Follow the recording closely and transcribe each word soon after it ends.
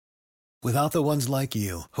Without the ones like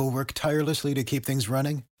you, who work tirelessly to keep things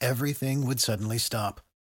running, everything would suddenly stop.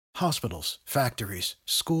 Hospitals, factories,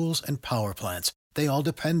 schools, and power plants, they all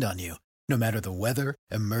depend on you. No matter the weather,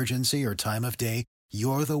 emergency, or time of day,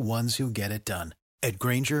 you're the ones who get it done. At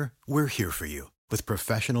Grainger, we're here for you with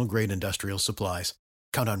professional-grade industrial supplies.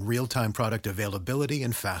 Count on real-time product availability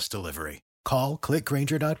and fast delivery. Call,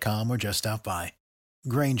 clickgrainger.com, or just stop by.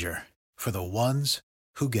 Grainger, for the ones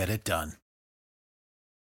who get it done.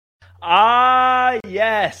 Ah,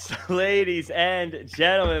 yes, ladies and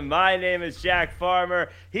gentlemen, my name is Jack Farmer.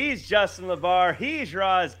 He's Justin LeVar. He's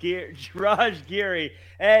Raj Giri.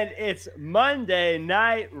 And it's Monday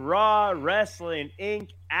Night Raw Wrestling Inc.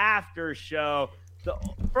 After Show. So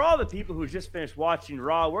for all the people who just finished watching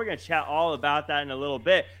Raw, we're going to chat all about that in a little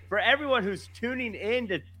bit. For everyone who's tuning in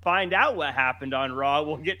to find out what happened on Raw,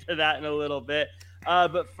 we'll get to that in a little bit.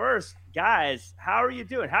 But first, guys, how are you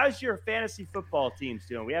doing? How's your fantasy football teams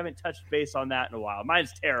doing? We haven't touched base on that in a while.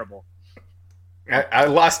 Mine's terrible. I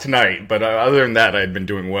lost tonight, but other than that, I'd been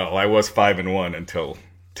doing well. I was 5-1 until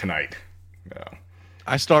tonight.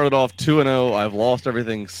 I started off 2-0. I've lost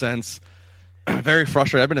everything since. I'm very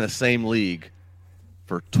frustrated. I've been in the same league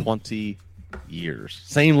for 20 years.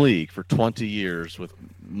 Same league for 20 years with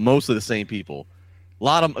mostly the same people. A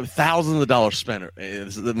lot of thousands of dollars spent.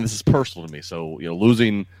 This is personal to me. So,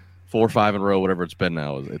 losing 4 or 5 in a row, whatever it's been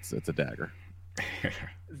now, it's a dagger.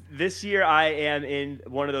 This year I am in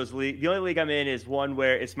one of those leagues. The only league I'm in is one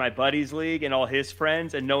where it's my buddy's league and all his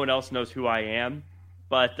friends, and no one else knows who I am.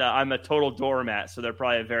 But I'm a total doormat, so they're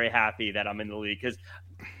probably very happy that I'm in the league because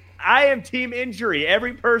I am team injury.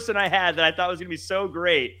 Every person I had that I thought was going to be so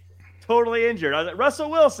great, totally injured. I was like, Russell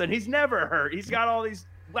Wilson, he's never hurt. He's got all these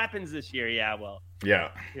weapons this year. Yeah, well.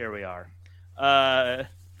 Yeah. Here we are.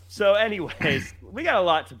 So anyways, we got a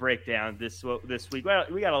lot to break down this week. We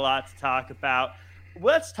got a lot to talk about.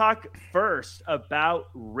 Let's talk first about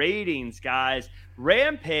ratings, guys.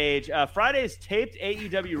 Rampage, Friday's taped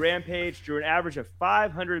AEW Rampage drew an average of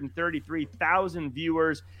 533,000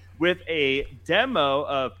 viewers with a demo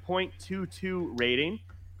of 0.22 rating.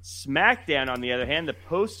 SmackDown, on the other hand, the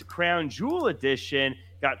post-Crown Jewel edition,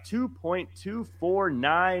 got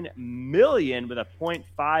 2.249 million with a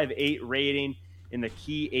 0.58 rating in the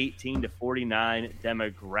key 18 to 49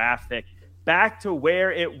 demographic. Back to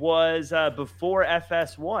where it was before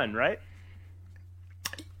FS1, right?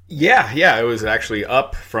 Yeah, it was actually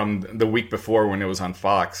up from the week before when it was on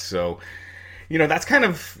Fox. So, it's kind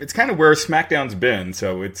of where SmackDown's been.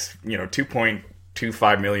 So it's,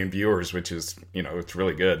 2.25 million viewers, which is, it's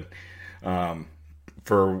really good.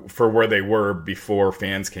 For where they were before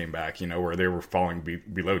fans came back, where they were falling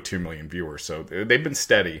below 2 million viewers. So they've been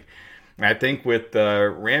steady. And I think with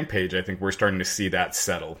Rampage, I think we're starting to see that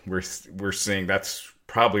settle. We're seeing that's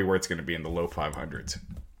probably where it's going to be in the low 500s.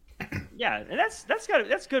 Yeah, and that's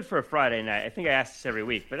good for a Friday night. I think I ask this every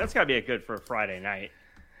week, but that's got to be good for a Friday night,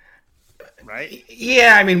 right?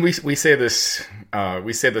 Yeah, I mean we say this a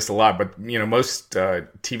lot, but most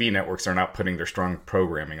TV networks are not putting their strong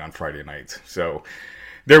programming on Friday nights, so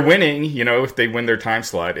they're winning. If they win their time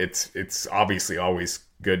slot, it's obviously always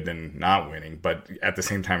good than not winning. But at the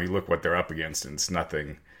same time, you look what they're up against, and it's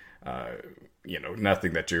nothing,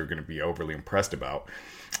 nothing that you're going to be overly impressed about.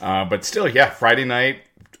 But still, yeah, Friday night.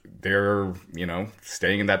 They're,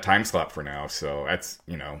 staying in that time slot for now. So that's,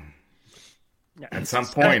 at some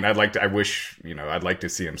point, I'd like to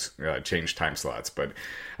see them change time slots. But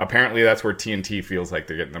apparently that's where TNT feels like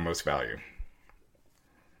they're getting the most value.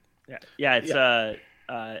 Yeah. It's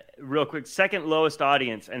real quick, second lowest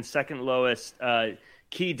audience and second lowest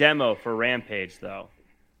key demo for Rampage, though.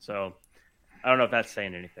 So I don't know if that's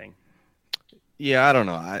saying anything. Yeah, I don't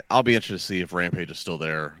know. I'll be interested to see if Rampage is still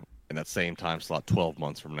there in that same time slot 12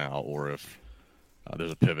 months from now, or if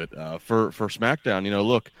there's a pivot. For SmackDown,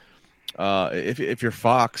 look, if you're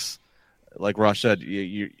Fox, like Ross said,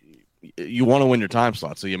 you want to win your time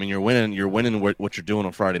slot. So, you're winning what you're doing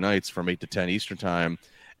on Friday nights from 8 to 10 Eastern time.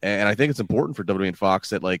 And I think it's important for WWE and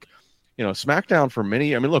Fox that, SmackDown for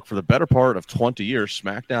many, for the better part of 20 years,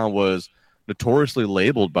 SmackDown was notoriously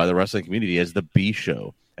labeled by the wrestling community as the B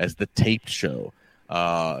show, as the taped show.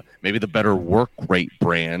 Maybe the better work rate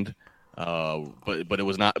brand, but it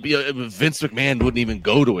was not. Vince McMahon wouldn't even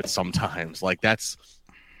go to it sometimes. So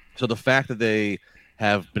the fact that they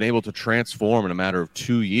have been able to transform in a matter of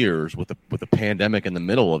 2 years with the pandemic in the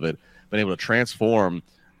middle of it, been able to transform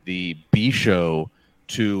the B show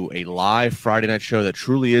to a live Friday night show that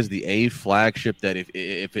truly is the A flagship. That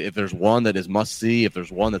if there's one that is must see, if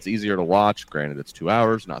there's one that's easier to watch, granted it's 2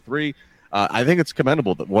 hours, not 3. I think it's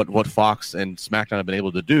commendable that what Fox and SmackDown have been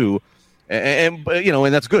able to do, and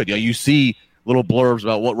that's good. You see little blurbs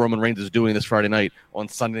about what Roman Reigns is doing this Friday night on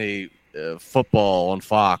Sunday Football on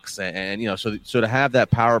Fox, and so to have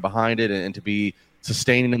that power behind it and to be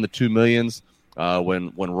sustaining in the 2 millions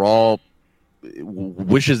when Raw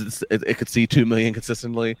wishes it could see 2 million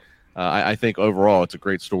consistently. I think overall it's a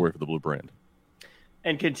great story for the Blue brand.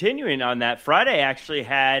 And continuing on that, Friday actually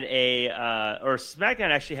had or SmackDown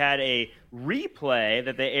actually had a replay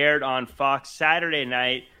that they aired on Fox Saturday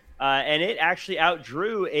night, and it actually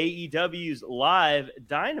outdrew AEW's live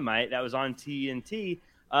Dynamite that was on TNT.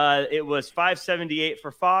 It was 578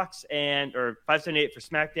 for Fox or 578 for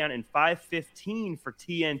SmackDown and 515 for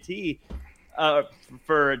TNT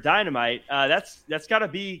for Dynamite. That's got to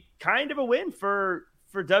be kind of a win for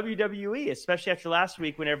WWE, especially after last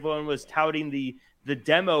week when everyone was touting the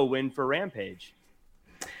demo win for Rampage.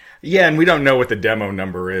 Yeah, and we don't know what the demo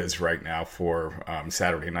number is right now for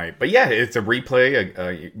Saturday night. But yeah, it's a replay.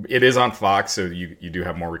 It is on Fox, so you do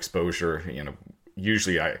have more exposure.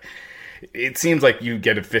 Usually it seems like you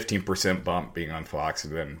get a 15% bump being on Fox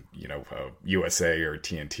than USA or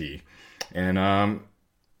TNT. And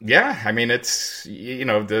yeah, I mean, it's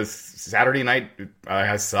the Saturday night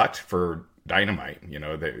has sucked for Dynamite.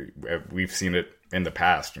 We've seen it in the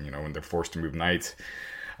past, when they're forced to move nights.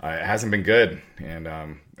 It hasn't been good, and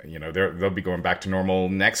they'll be going back to normal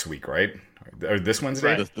next week, right? Or this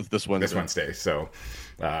Wednesday? Right. This Wednesday. This Wednesday. So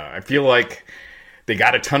I feel like they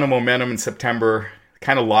got a ton of momentum in September,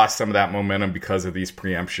 kind of lost some of that momentum because of these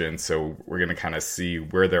preemptions. So we're going to kind of see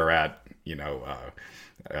where they're at,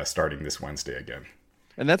 starting this Wednesday again.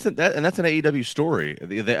 And that's an AEW story.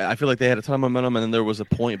 I feel like they had a ton of momentum, and then there was a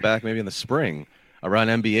point back maybe in the spring around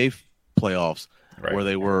NBA playoffs. Right.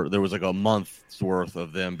 Where there was like a month's worth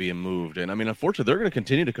of them being moved. And I mean, unfortunately, they're going to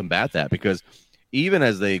continue to combat that because even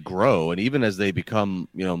as they grow and even as they become,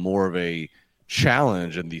 more of a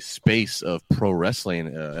challenge in the space of pro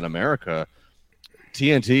wrestling in America,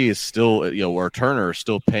 TNT is still, or Turner is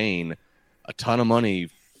still paying a ton of money,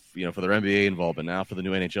 for their NBA involvement, now for the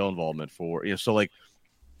new NHL involvement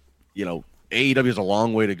AEW is a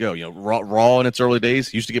long way to go. Raw in its early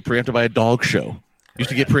days used to get preempted by a dog show,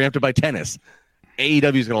 used to get preempted by tennis.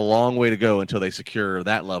 AEW's got a long way to go until they secure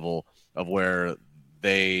that level of where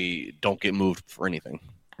they don't get moved for anything.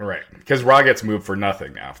 Right, because Raw gets moved for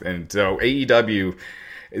nothing now. And so AEW,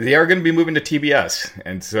 they are going to be moving to TBS.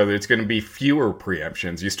 And so there's going to be fewer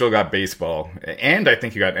preemptions. You still got baseball. And I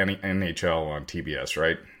think you got NHL on TBS,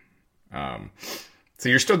 right? So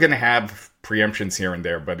you're still going to have preemptions here and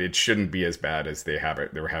there, but it shouldn't be as bad as they're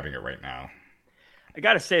having it right now. I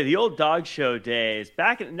got to say, the old dog show days,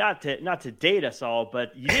 back in, not to date us all,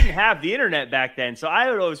 but you didn't have the internet back then, so I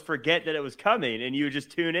would always forget that it was coming, and you would just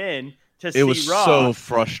tune in to see Raw. It was so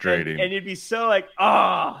frustrating. And you'd be so like,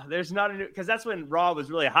 there's not a new – because that's when Raw was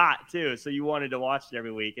really hot, too, so you wanted to watch it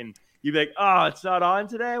every week, and you'd be like, it's not on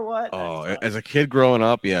today? What? Oh, as a kid growing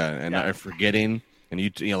up, I'm forgetting, and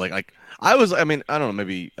I don't know,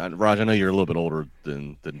 maybe, Raj, I know you're a little bit older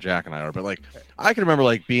than Jack and I are, but I can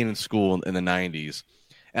remember being in school in the 90s,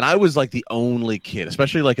 and I was the only kid,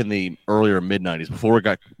 especially in the earlier mid-90s, before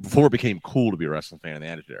it became cool to be a wrestling fan in the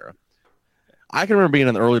Attitude Era. I can remember being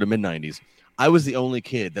in the early to mid-90s, I was the only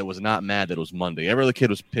kid that was not mad that it was Monday. Every other kid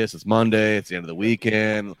was pissed. It's Monday, it's the end of the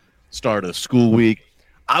weekend, start of the school week.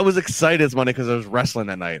 I was excited it's Monday because I was wrestling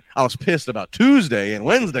that night. I was pissed about Tuesday and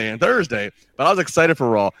Wednesday and Thursday, but I was excited for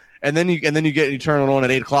Raw. And then you turn it on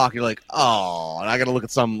at 8:00. You're like, and I got to look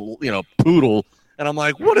at some poodle, and I'm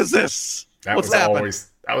like, what is this? What's happening?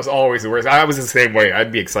 That was always the worst. I was the same way.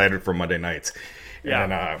 I'd be excited for Monday nights,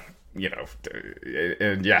 and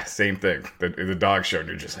same thing. The dog show, and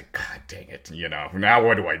you're just like, God dang it, Now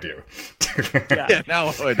what do I do? Now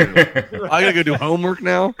what do I do? I gotta go do homework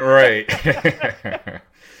now, right?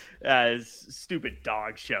 Stupid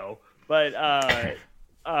dog show, but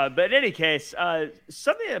in any case,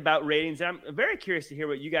 something about ratings, and I'm very curious to hear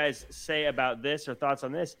what you guys say about this or thoughts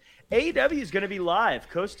on this. AEW is going to be live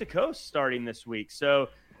coast to coast starting this week. So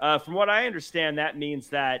from what I understand, that means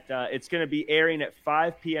that it's going to be airing at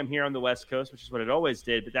 5 p.m. here on the West Coast, which is what it always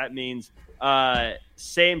did. But that means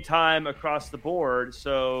same time across the board.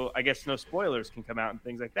 So I guess no spoilers can come out and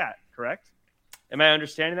things like that. Correct? Am I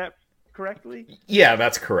understanding that correctly? Yeah,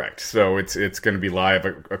 that's correct. So it's going to be live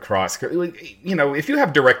across. If you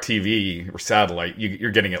have DirecTV or satellite,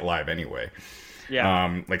 you're getting it live anyway.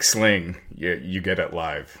 Yeah. Like Sling, you get it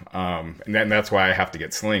live. And then that's why I have to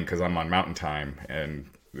get Sling because I'm on Mountain Time, and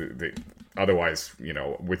otherwise,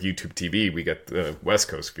 with YouTube TV, we get the West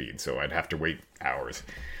Coast feed, so I'd have to wait hours.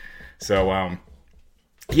 So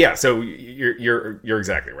yeah, so you're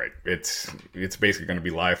exactly right. It's basically going to be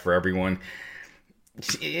live for everyone.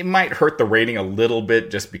 it might hurt the rating a little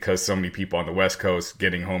bit just because so many people on the West Coast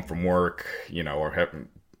getting home from work, or having,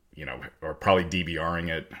 or probably DVRing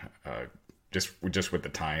it, just with the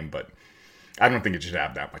time. But I don't think it should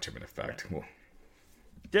have that much of an effect. Well,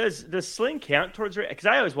 Does Sling count towards ratings? Because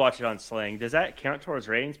I always watch it on Sling. Does that count towards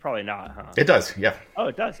ratings? Probably not, huh? It does, yeah. Oh,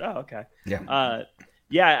 it does. Oh, okay. Yeah.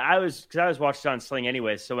 Yeah, I was watching it on Sling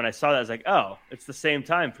anyway. So when I saw that, I was like, oh, it's the same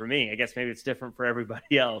time for me. I guess maybe it's different for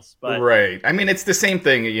everybody else. But right. I mean, it's the same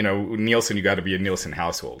thing. Nielsen, you got to be a Nielsen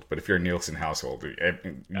household. But if you're a Nielsen household,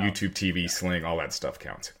 YouTube TV, Sling, all that stuff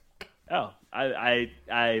counts. Oh,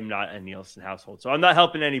 I'm not a Nielsen household, so I'm not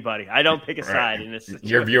helping anybody. I don't pick a side in this situation.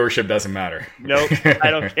 Your viewership doesn't matter. Nope,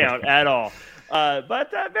 I don't count at all. But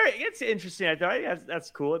it's interesting. I thought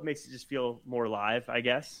that's cool. It makes it just feel more live, I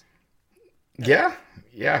guess. Yeah.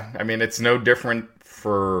 I mean, it's no different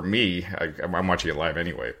for me. I'm watching it live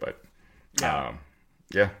anyway, but yeah.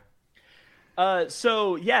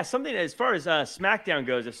 Something as far as SmackDown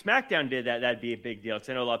goes, if SmackDown did that, that'd be a big deal. Because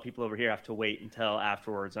I know a lot of people over here have to wait until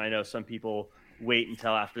afterwards. And I know some people wait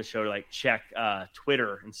until after the show to check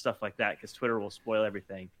Twitter and stuff like that, because Twitter will spoil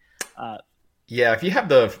everything. If you have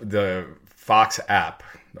the Fox app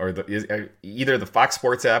or either the Fox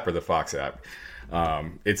Sports app or the Fox app,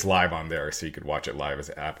 it's live on there, so you could watch it live as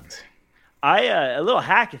it happens. A little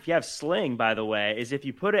hack, if you have Sling, by the way, is if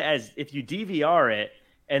you DVR it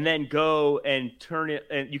and then go and turn it,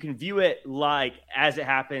 and you can view it as it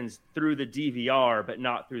happens through the DVR, but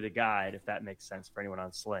not through the guide, if that makes sense for anyone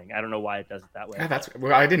on Sling. I don't know why it does it that way.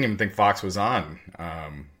 Yeah, I didn't even think Fox was on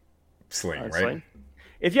Sling, right? Sling?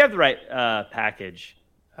 If you have the right package,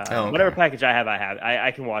 whatever package I have,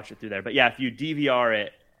 I can watch it through there. But yeah, if you DVR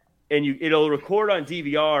it, and it'll record on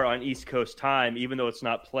DVR on East Coast time, even though it's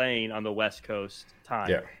not playing on the West Coast time.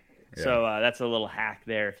 Yeah. So that's a little hack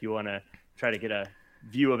there. If you want to try to get a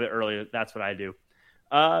view of it earlier, that's what I do.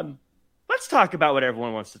 Let's talk about what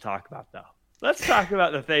everyone wants to talk about, though. Let's talk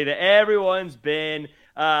about the thing that everyone's been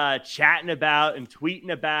chatting about and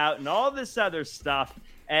tweeting about and all this other stuff.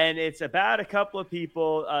 And it's about a couple of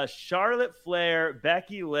people, Charlotte Flair,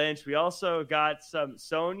 Becky Lynch. We also got some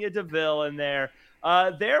Sonya Deville in there.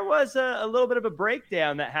 There was a little bit of a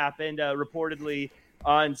breakdown that happened reportedly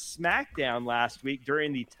on SmackDown last week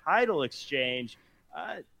during the title exchange.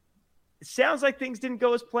 It sounds like things didn't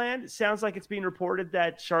go as planned. It sounds like it's being reported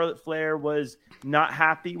that Charlotte Flair was not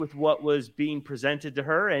happy with what was being presented to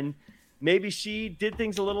her, and maybe she did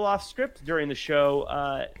things a little off script during the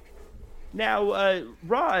show. Now,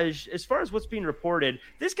 Raj, as far as what's being reported,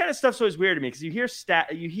 this kind of stuff's always weird to me because you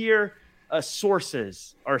hear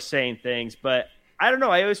sources are saying things, but I don't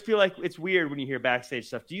know. I always feel like it's weird when you hear backstage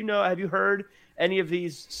stuff. Have you heard any of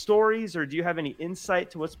these stories, or do you have any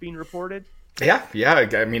insight to what's being reported? Yeah.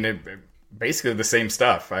 I mean, basically the same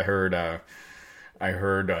stuff. I heard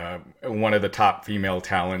one of the top female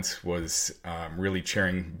talents was really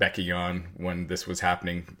cheering Becky on when this was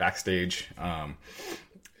happening backstage.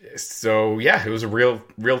 So yeah, it was a real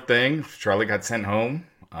thing. Charlotte got sent home.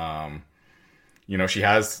 She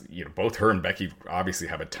has, both her and Becky obviously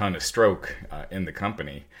have a ton of stroke in the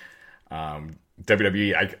company.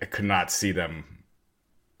 WWE, I could not see them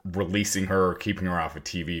releasing her or keeping her off of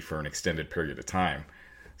TV for an extended period of time.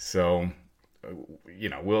 So,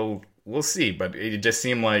 we'll see. But it just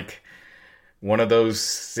seemed like one of those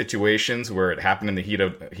situations where it happened in the heat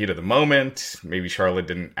of the moment. Maybe Charlotte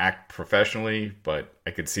didn't act professionally, but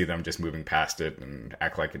I could see them just moving past it and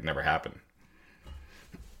act like it never happened.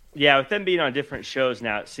 Yeah, with them being on different shows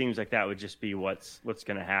now, it seems like that would just be what's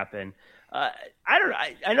going to happen.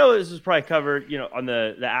 I know this was probably covered, on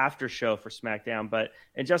the after show for SmackDown,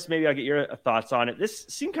 and just maybe I'll get your thoughts on it. This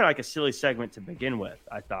seemed kind of like a silly segment to begin with.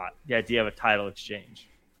 I thought the idea of a title exchange.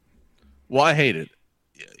 Well, I hate it.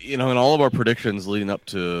 In all of our predictions leading up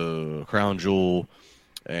to Crown Jewel,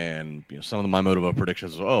 and some of my Motivo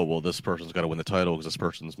predictions was, this person's got to win the title because this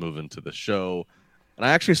person's moving to the show. And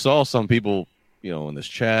I actually saw some people, in this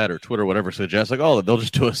chat or Twitter or whatever, suggest they'll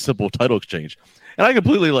just do a simple title exchange. And I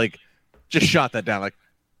completely just shot that down.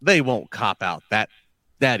 They won't cop out that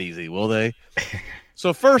easy, will they?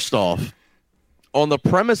 So first off, on the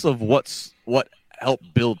premise of what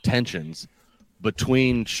helped build tensions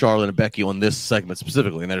between Charlotte and Becky on this segment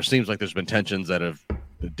specifically, and there seems like there's been tensions that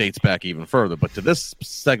dates back even further, but to this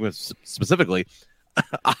segment specifically,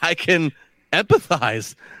 I can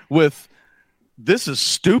empathize with, this is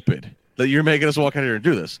stupid that you're making us walk out here and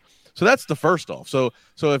do this. So that's the first off. So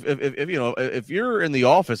if you're in the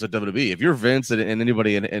office at WWE, if you're Vince and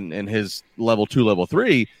anybody in his level 2, level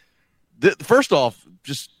 3, first off,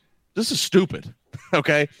 just this is stupid.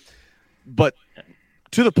 Okay. But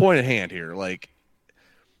to the point at hand here,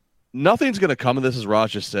 nothing's going to come of this, as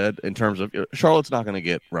Raj just said, in terms of Charlotte's not going to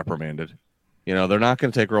get reprimanded. They're not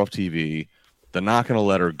going to take her off TV. They're not going to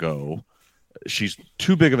let her go. She's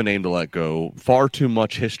too big of a name to let go. Far too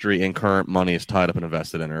much history and current money is tied up and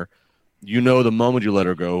invested in her. The moment you let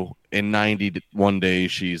her go, in 91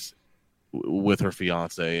 days, she's with her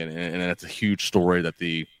fiance, and it's a huge story that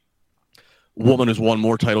the woman who's won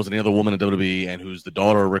more titles than any other woman in WWE and who's the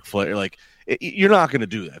daughter of Ric Flair, you're not going to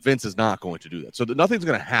do that. Vince is not going to do that. So nothing's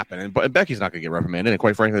going to happen, and Becky's not going to get reprimanded, and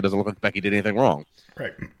quite frankly, it doesn't look like Becky did anything wrong.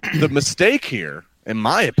 Right. The mistake here, in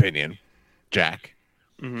my opinion, Jack,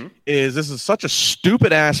 is this is such a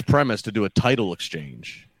stupid-ass premise to do a title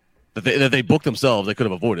exchange that they booked themselves. They could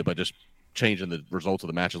have avoided by just changing the results of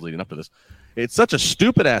the matches leading up to this. It's such a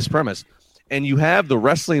stupid-ass premise, and you have the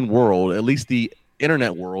wrestling world, at least the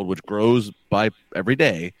internet world, which grows by every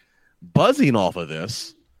day, buzzing off of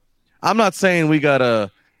this. I'm not saying we got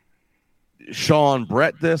a Sean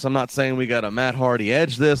Brett this. I'm not saying we got a Matt Hardy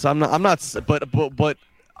Edge this. I'm not. But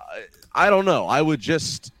I don't know. I would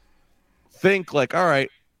just think all right,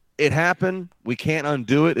 it happened. We can't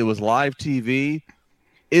undo it. It was live TV.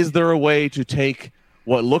 Is there a way to take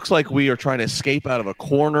what looks like we are trying to escape out of a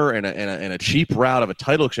corner and a cheap route of a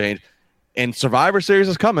title exchange? And Survivor Series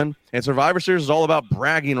is coming, and Survivor Series is all about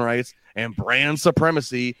bragging rights and brand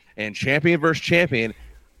supremacy and champion versus champion.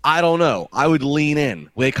 I don't know. I would lean in.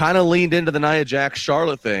 They kind of leaned into the Nia Jax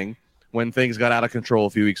Charlotte thing when things got out of control a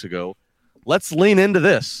few weeks ago. Let's lean into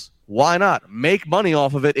this. Why not? Make money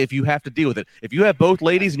off of it if you have to deal with it. If you have both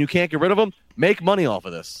ladies and you can't get rid of them, make money off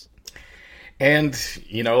of this. And,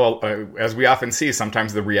 as we often see,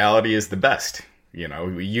 sometimes the reality is the best.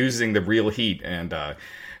 Using the real heat and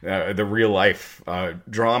the real life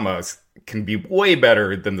dramas can be way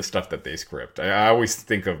better than the stuff that they script. I always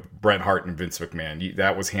think of Bret Hart and Vince McMahon.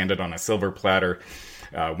 That was handed on a silver platter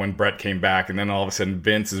when Bret came back, and then all of a sudden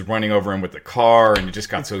Vince is running over him with the car, and it just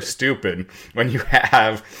got so stupid when you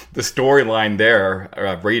have the storyline there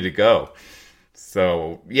ready to go.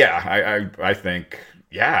 So yeah, I think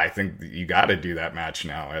you got to do that match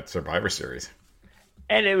now at Survivor Series.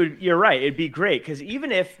 And you're right. It'd be great because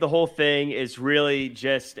even if the whole thing is really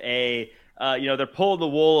just they're pulling the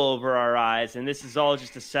wool over our eyes and this is all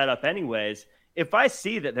just a setup anyways, if I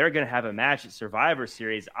see that they're going to have a match at Survivor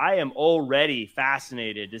Series, I am already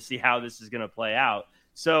fascinated to see how this is going to play out.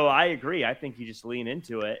 So I agree. I think you just lean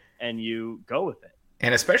into it and you go with it.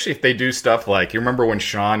 And especially if they do stuff like, you remember when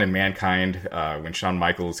Shawn and Mankind, when Shawn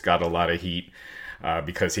Michaels got a lot of heat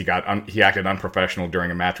because he acted unprofessional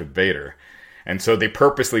during a match with Vader. And so they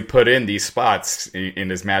purposely put in these spots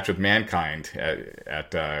in his match with Mankind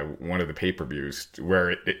at one of the pay-per-views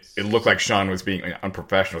where it looked like Shawn was being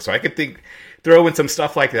unprofessional. So I could throw in some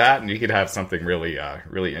stuff like that, and you could have something really,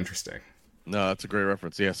 really interesting. No, that's a great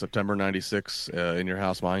reference. Yeah, September '96 in your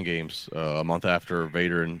house, Mind Games, a month after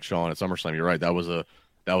Vader and Shawn at SummerSlam. You're right. That was a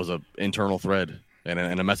internal thread and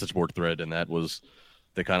a message board thread, and that was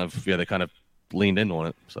they kind of leaned in on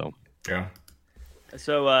it. So yeah.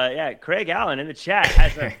 So, Craig Allen in the chat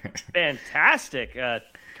has a fantastic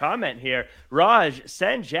comment here. Raj,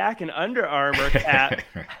 send Jack an Under Armour cap,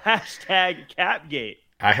 #Capgate.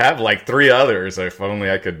 I have 3 others. If only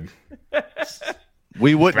I could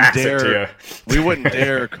we wouldn't dare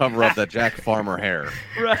cover up that Jack Farmer hair.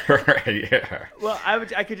 Right, yeah. Well,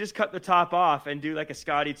 I could just cut the top off and do a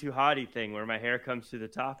Scotty Too Hottie thing where my hair comes to the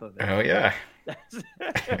top of it. Oh, yeah.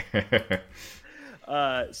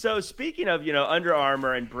 So speaking of, Under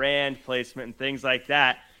Armour and brand placement and things like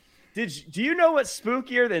that, do you know what's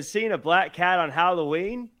spookier than seeing a black cat on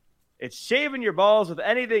Halloween? It's shaving your balls with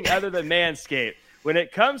anything other than Manscaped. When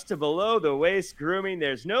it comes to below-the-waist grooming,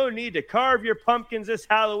 there's no need to carve your pumpkins this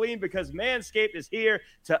Halloween because Manscaped is here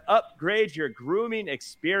to upgrade your grooming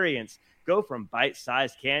experience. Go from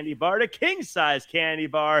bite-sized candy bar to king-sized candy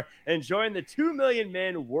bar and join the 2 million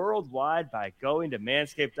men worldwide by going to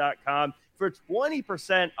manscaped.com for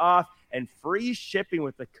 20% off and free shipping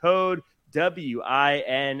with the code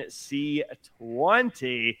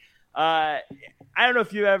WINC20. I don't know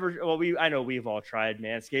if you ever, I know we've all tried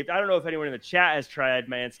Manscaped. I don't know if anyone in the chat has tried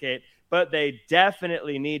Manscaped, but they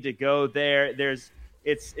definitely need to go there.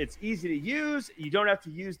 It's easy to use. You don't have to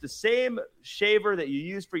use the same shaver that you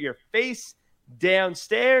use for your face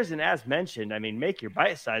downstairs. And as mentioned, make your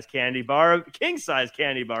bite-sized candy bar a king-sized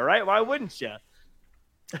candy bar, right? Why wouldn't you?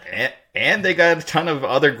 And they got a ton of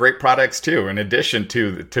other great products too. In addition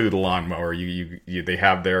to the lawnmower, they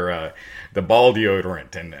have their the ball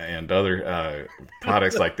deodorant and other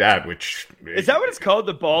products like that. Which is that what it's called?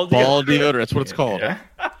 The ball deodorant. Ball deodorant. That's what it's called. Yeah.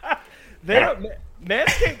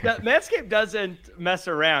 Manscaped doesn't mess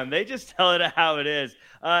around. They just tell it how it is.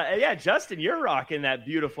 And yeah, Justin, you're rocking that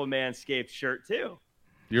beautiful Manscaped shirt too.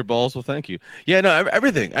 Your balls will thank you. Yeah, no,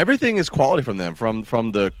 everything is quality from them. From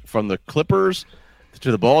the clippers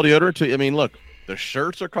to the ball deodorant to, I mean, look, the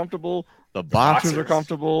shirts are comfortable. The boxers are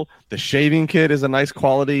comfortable. The shaving kit is a nice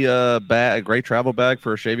quality bag, a great travel bag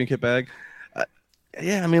for a shaving kit bag.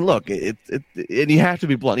 Yeah, I mean, look, and you have to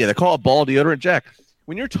be blunt. Yeah, they call it ball deodorant. Jack,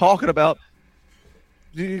 when you're talking about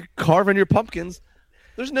carving your pumpkins,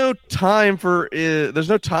 there's no time for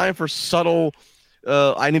subtle.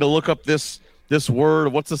 I need to look up this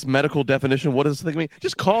word. What's this medical definition? What does this thing mean?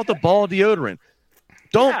 Just call it the ball deodorant.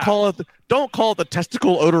 Don't call it the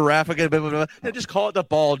testicle odoraphic. Blah, blah, blah. Just call it the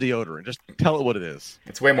ball deodorant. Just tell it what it is.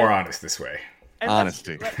 It's way more honest this way.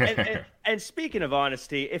 Honesty. And speaking of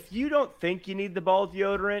honesty, if you don't think you need the ball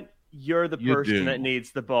deodorant, you're the person that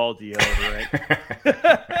needs the ball deodorant.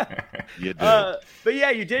 You do. But yeah,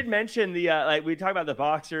 you did mention the like we talked about the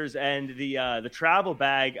boxers and the travel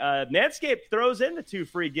bag. Manscaped throws in the 2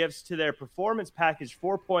 free gifts to their Performance Package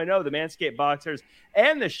 4.0, the Manscaped boxers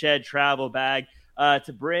and the Shed travel bag,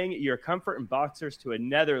 to bring your comfort and boxers to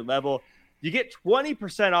another level. You get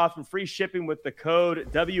 20% off and free shipping with the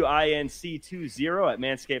code WINC20 at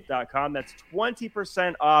manscaped.com. That's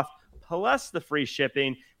 20% off plus the free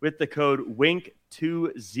shipping with the code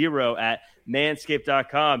WINC20 at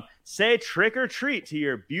manscaped.com. Say trick or treat to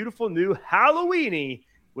your beautiful new Halloweeny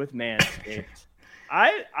with Manscaped.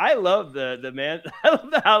 I love I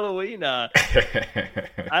love the Halloween.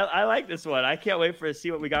 I like this one. I can't wait to see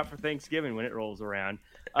what we got for Thanksgiving when it rolls around.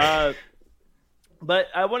 But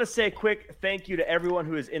I want to say a quick thank you to everyone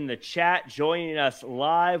who is in the chat joining us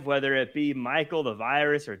live, whether it be Michael the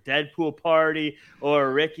Virus or Deadpool Party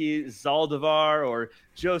or Ricky Zaldivar or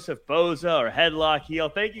Joseph Boza or Headlock Heel.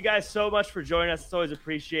 Thank you guys so much for joining us. It's always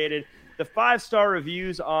appreciated. The 5-star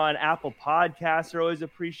reviews on Apple Podcasts are always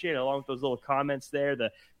appreciated, along with those little comments there.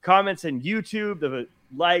 The comments in YouTube, the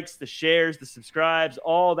likes, the shares, the subscribes,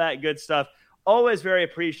 all that good stuff. Always very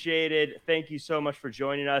appreciated. Thank you so much for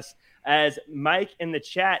joining us. As Mike in the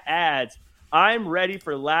chat adds, I'm ready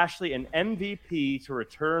for Lashley and MVP to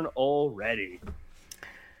return already.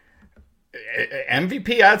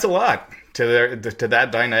 MVP adds a lot to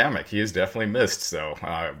that dynamic. He is definitely missed. So,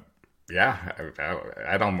 yeah,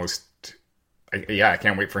 I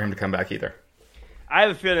can't wait for him to come back either. I have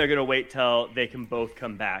a feeling they're going to wait till they can both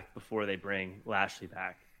come back before they bring Lashley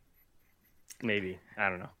back. Maybe. I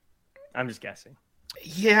don't know. I'm just guessing.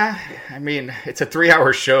 Yeah, I mean, it's a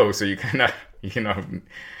 3-hour show, so you kind of,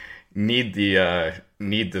 need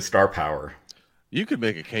the star power. You could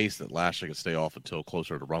make a case that Lashley could stay off until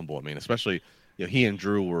closer to Rumble. I mean, especially, he and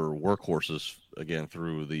Drew were workhorses again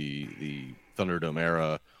through the Thunderdome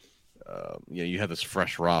era. You have this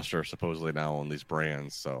fresh roster supposedly now on these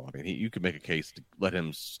brands, so I mean, you could make a case to let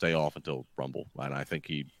him stay off until Rumble, and I think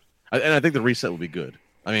I think the reset would be good.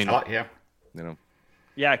 I mean, yeah,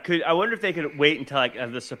 Yeah, I wonder if they could wait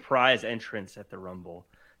until the surprise entrance at the Rumble.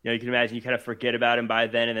 You can imagine you kind of forget about him by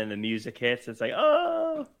then, and then the music hits. It's like,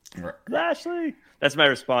 oh, Lashley. That's my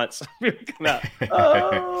response. Come out.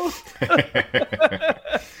 Oh.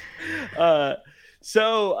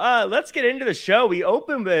 So let's get into the show. We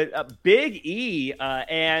open with Big E,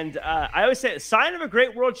 and I always say, a sign of a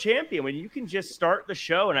great world champion when you can just start the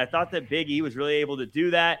show. And I thought that Big E was really able to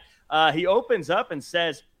do that. He opens up and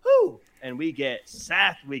says, "Whoo!" And we get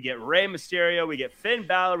Seth, we get Rey Mysterio, we get Finn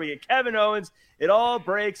Balor, we get Kevin Owens. It all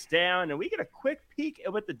breaks down, and we get a quick peek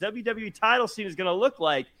at what the WWE title scene is going to look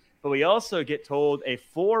like. But we also get told a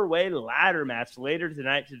 4-way ladder match later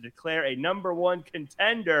tonight to declare a number 1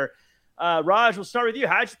 contender. Raj, we'll start with you.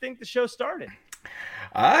 How'd you think the show started?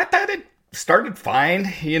 I thought it started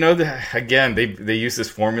fine. Again, they use this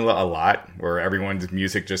formula a lot where everyone's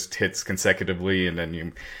music just hits consecutively, and then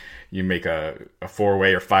you make a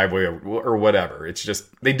 4-way or 5-way or whatever. It's just,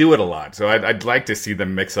 they do it a lot. So I'd like to see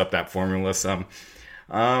them mix up that formula some.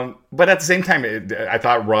 But at the same time, I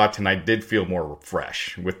thought Raw tonight did feel more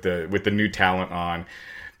fresh with the new talent on,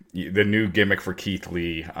 the new gimmick for Keith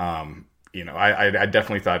Lee. I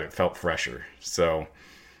definitely thought it felt fresher. So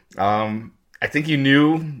I think you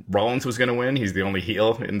knew Rollins was going to win. He's the only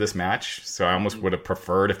heel in this match. So I almost would have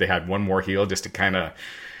preferred if they had one more heel just to kind of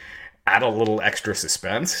add a little extra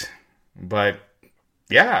suspense. But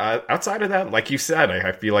yeah, outside of that, like you said,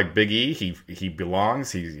 I feel like Big E, he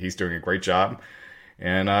belongs. He's doing a great job.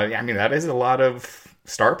 And I mean, that is a lot of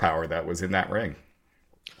star power that was in that ring.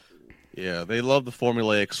 Yeah, they love the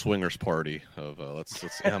formulaic swingers party of let's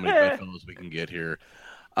see how many bedfellows we can get here.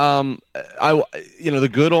 The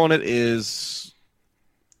good on it is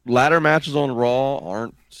ladder matches on Raw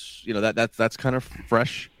aren't, that's kind of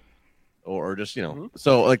fresh, or just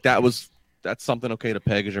So like that's something okay to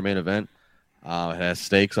peg as your main event. It has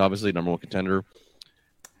stakes, obviously, number one contender.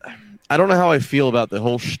 I don't know how I feel about the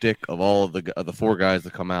whole shtick of all of the four guys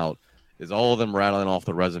that come out. Is all of them rattling off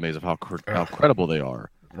the resumes of how credible they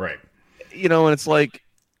are, right? And it's like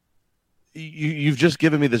you've just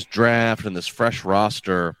given me this draft and this fresh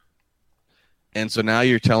roster, and so now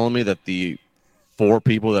you're telling me that the four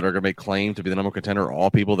people that are going to make claim to be the number one contender are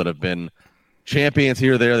all people that have been champions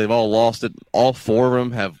here or there. They've all lost it. All four of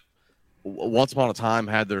them have once upon a time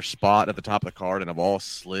had their spot at the top of the card and have all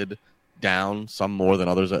slid down, some more than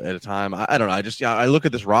others at a time. I don't know. I look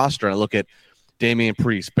at this roster and I look at Damian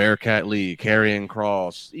Priest, Bearcat Lee, Karrion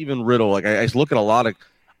Kross, even Riddle. Like I look at a lot of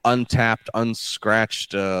untapped,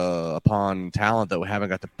 unscratched upon talent that we haven't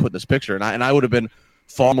got to put in this picture. And I would have been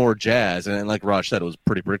far more jazzed. And like Raj said, it was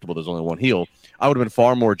pretty predictable. There's only one heel. I would have been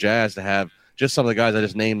far more jazzed to have just some of the guys I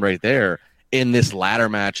just named right there in this ladder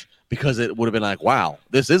match, because it would have been like, wow,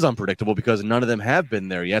 this is unpredictable because none of them have been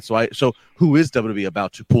there yet. So who is WWE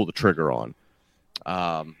about to pull the trigger on?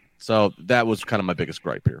 So that was kind of my biggest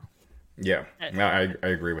gripe here. Yeah, no, I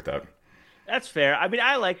agree with that. That's fair. I mean,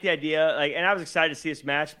 I like the idea, and I was excited to see this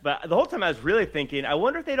match, but the whole time I was really thinking, I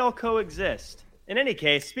wonder if they'd all coexist. In any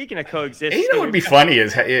case, speaking of coexist, you know what would be funny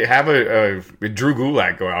is have a Drew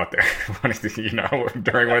Gulak go out there,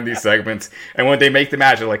 during one of these segments, and when they make the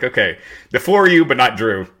match, they're like, okay, the four of you, but not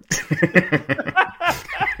Drew.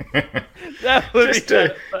 That would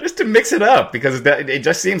just to mix it up, because it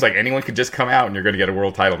just seems like anyone could just come out and you're going to get a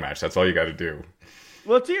world title match. That's all you got to do.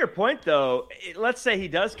 Well, to your point, though, let's say he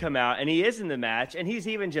does come out and he is in the match and he's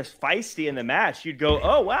even just feisty in the match. You'd go,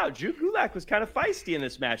 oh, wow, Drew Gulak was kind of feisty in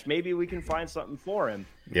this match. Maybe we can find something for him.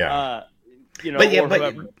 Yeah.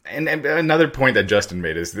 And another point that Justin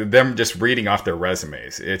made is them just reading off their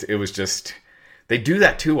resumes. It was just, they do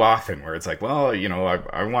that too often where it's like, well,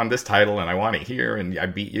 I won this title and I won it here and I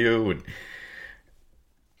beat you.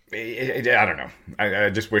 And I don't know. I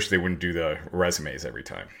just wish they wouldn't do the resumes every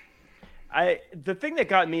time. The thing that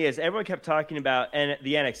got me is everyone kept talking about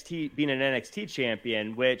the NXT being an NXT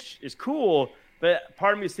champion, which is cool. But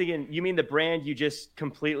part of me was thinking, you mean the brand you just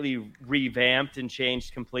completely revamped and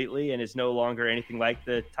changed completely and is no longer anything like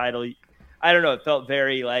the title? I don't know. It felt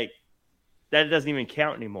very like that. It doesn't even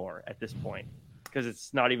count anymore at this point because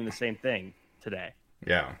it's not even the same thing today.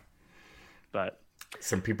 Yeah. But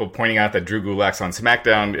some people pointing out that Drew Gulak's on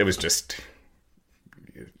SmackDown. It was just.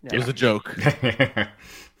 It was a joke.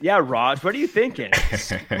 Yeah, Raj, what are you thinking?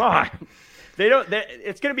 Come on.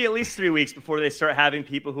 It's going to be at least 3 weeks before they start having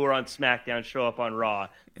people who are on SmackDown show up on Raw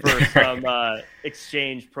for some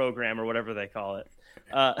exchange program or whatever they call it.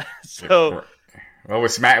 Well,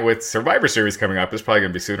 with Survivor Series coming up, it's probably going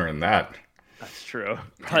to be sooner than that. That's true.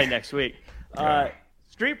 Probably next week.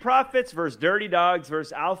 Street Profits versus Dirty Dogs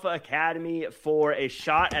versus Alpha Academy for a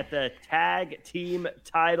shot at the tag team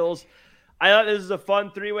titles. I thought this was a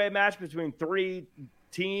fun three-way match between three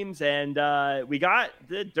teams, and we got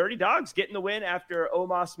the Dirty Dogs getting the win after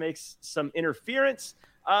Omos makes some interference.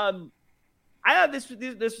 I thought this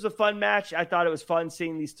was a fun match. I thought it was fun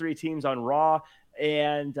seeing these three teams on Raw,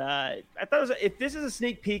 and I thought if this is a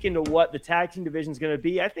sneak peek into what the tag team division is going to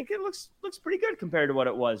be, I think it looks pretty good compared to what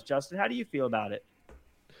it was. Justin, how do you feel about it?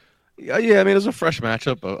 Yeah. I mean, it's a fresh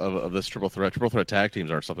matchup of this triple threat. Triple threat tag teams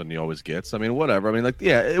aren't something you always get. So, I mean, whatever. I mean,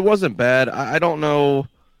 it wasn't bad. I don't know.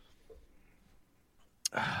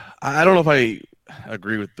 I don't know if I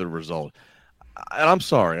agree with the result. And I'm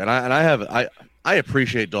sorry. And I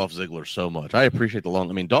appreciate Dolph Ziggler so much. I appreciate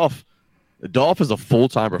Dolph is a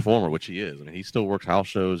full-time performer, which he is. I mean, he still works house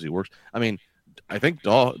shows. He works. I mean, I think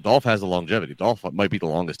Dolph has the longevity. Dolph might be the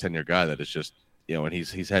longest tenured guy that is just. And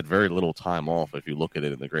he's had very little time off if you look at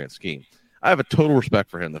it in the grand scheme. I have a total respect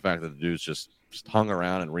for him. The fact that the dude's just hung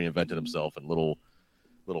around and reinvented himself in little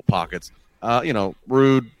pockets.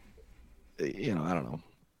 Rude. I don't know.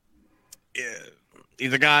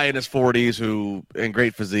 He's a guy in his 40s who in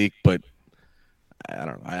great physique, but I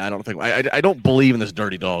don't know. I don't think I don't believe in this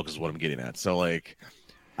Dirty Dogs is what I'm getting at. So I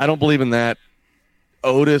don't believe in that.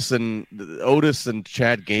 Otis and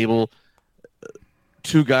Chad Gable,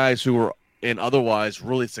 two guys who were in otherwise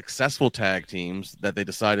really successful tag teams that they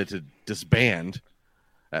decided to disband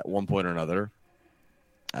at one point or another.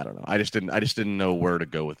 I don't know. I just didn't know where to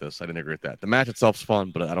go with this. I didn't agree with that. The match itself's fun,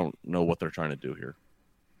 but I don't know what they're trying to do here.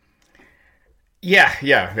 Yeah,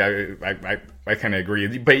 I kind of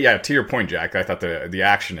agree. But yeah, to your point, Jack, I thought the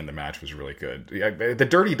action in the match was really good. The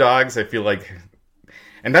Dirty Dogs, I feel like,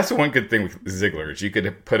 and that's the one good thing with Ziggler is you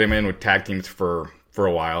could put him in with tag teams for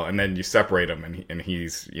a while, and then you separate him, and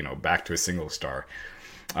he's back to a single star.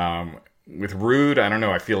 With Rude, I don't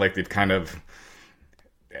know. I feel like he's kind of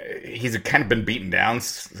been beaten down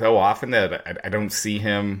so often that I don't see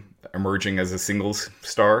him emerging as a singles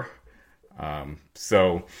star.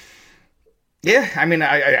 So yeah, I mean,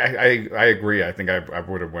 I agree. I think I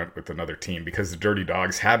would have went with another team because the Dirty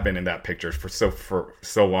Dogs have been in that picture for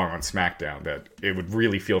so long on SmackDown that it would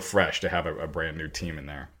really feel fresh to have a brand new team in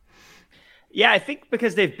there. Yeah, I think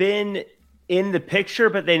because they've been in the picture,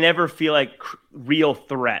 but they never feel like real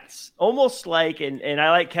threats. Almost like, and I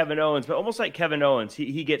like Kevin Owens, but almost like Kevin Owens,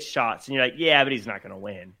 he gets shots, and you're like, yeah, but he's not going to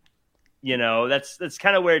win. You know, that's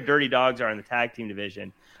kind of where Dirty Dogs are in the tag team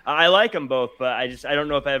division. I like them both, but I don't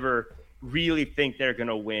know if I ever really think they're going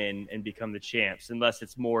to win and become the champs unless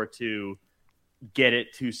it's more to get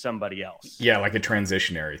it to somebody else. Yeah, like a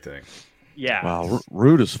transitionary thing. Yeah. Wow,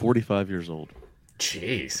 Rude is 45 years old.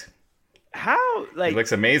 Jeez. How, like... He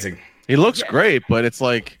looks amazing. He looks great, but it's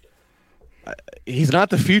like he's not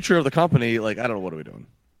the future of the company. Like, I don't know, what are we doing?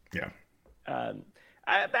 Yeah.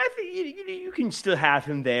 I think you can still have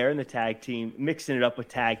him there in the tag team, mixing it up with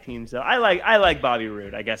tag teams. So I like Bobby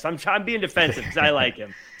Roode. I guess I'm being defensive because I like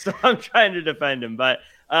him, so I'm trying to defend him. But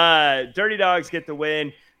Dirty Dogs get the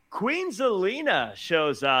win. Queen Zelina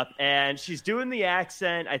shows up and she's doing the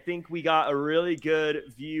accent. I think we got a really good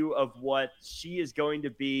view of what she is going to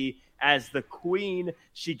be as the queen.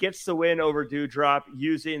 She gets the win over Doudrop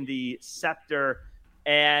using the scepter.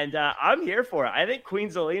 And I'm here for it. I think Queen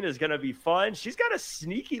Zelina is going to be fun. She's got a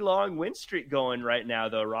sneaky long win streak going right now,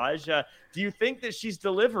 though, Raj. Do you think that she's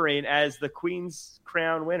delivering as the Queen's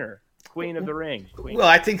Crown winner, Queen of the Ring? Queen? Well,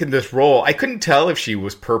 I think in this role, I couldn't tell if she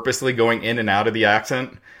was purposely going in and out of the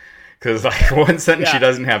accent. Because like one sentence she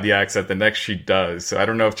doesn't have the accent, the next she does. So I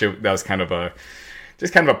don't know if that was kind of a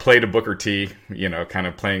play to Booker T, you know, kind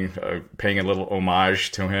of paying a little homage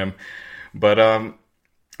to him. But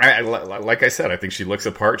like I said, I think she looks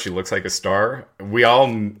apart. She looks like a star. We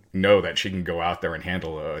all know that she can go out there and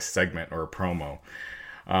handle a segment or a promo.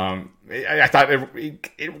 I thought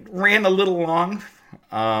it ran a little long,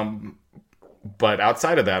 but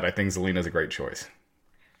outside of that, I think Zelina's a great choice.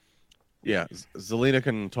 Yeah, Zelina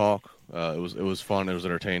can talk. It was fun. It was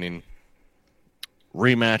entertaining.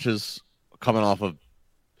 Rematches coming off of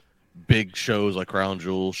big shows like Crown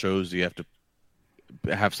Jewel shows you have to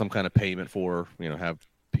have some kind of payment for. You know, have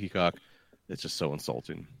Peacock. It's just so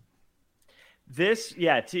insulting. This,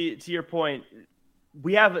 yeah, to your point,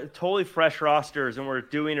 we have totally fresh rosters, and we're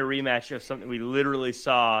doing a rematch of something we literally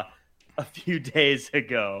saw a few days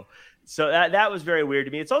ago. So that was very weird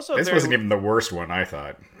to me. It's also wasn't even the worst one, I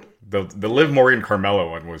thought. The Liv Morgan Carmella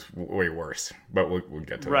one was way worse, but we'll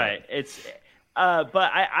get to that. Right. It's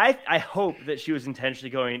but I hope that she was intentionally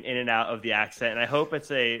going in and out of the accent, and I hope it's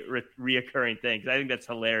a reoccurring thing because I think that's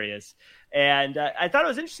hilarious. And I thought it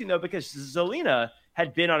was interesting though because Zelina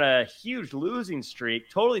had been on a huge losing streak,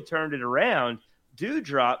 totally turned it around.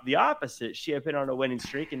 Doudrop the opposite. She had been on a winning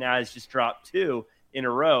streak and now has just dropped 2 in a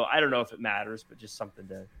row. I don't know if it matters, but just something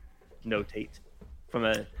to notate from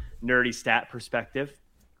a nerdy stat perspective.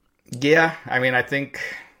 Yeah, I mean, I think,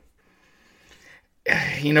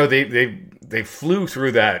 you know, they flew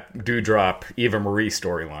through that Doudrop Eva Marie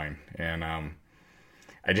storyline, and I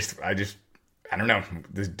don't know,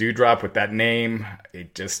 this Doudrop with that name,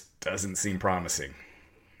 it just doesn't seem promising.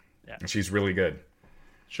 Yeah, and she's really good.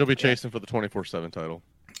 She'll be chasing for the 24/7 title.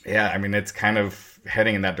 Yeah, I mean, it's kind of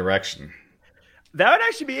heading in that direction. That would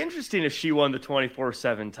actually be interesting if she won the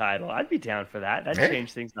 24/7 title. I'd be down for that. That'd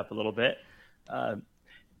change things up a little bit.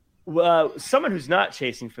 Someone who's not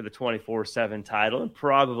chasing for the 24/7 title and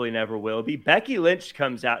probably never will be, Becky Lynch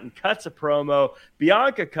comes out and cuts a promo.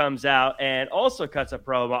 Bianca comes out and also cuts a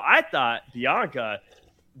promo. I thought Bianca,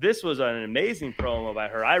 this was an amazing promo by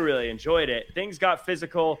her. I really enjoyed it. Things got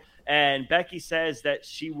physical, and Becky says that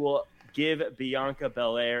she will give Bianca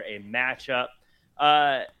Belair a matchup.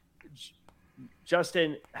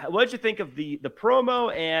 Justin, what did you think of the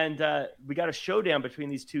promo? And we got a showdown between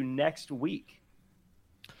these two next week.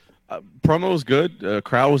 Promo was good.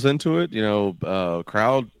 Crowd was into it. You know,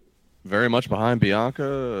 crowd very much behind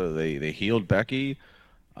Bianca. They healed Becky.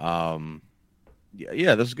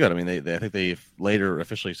 Yeah, this is good. I mean, I think they later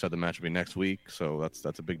officially said the match will be next week, so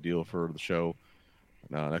that's a big deal for the show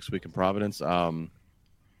next week in Providence. Yeah,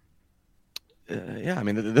 I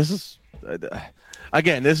mean, this is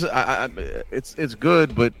again, it's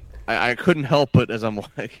good, but I couldn't help but as I'm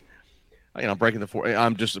like. You know,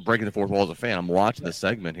 I'm just breaking the fourth wall as a fan. I'm watching this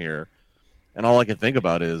segment here, and all I can think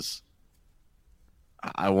about is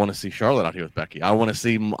I want to see Charlotte out here with Becky. I want to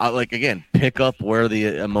see, again, pick up where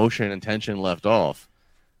the emotion and tension left off.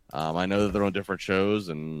 I know that they're on different shows,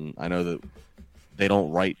 and I know that they don't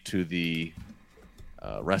write to the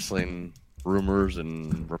wrestling rumors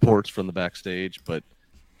and reports from the backstage, but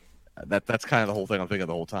that's kind of the whole thing I'm thinking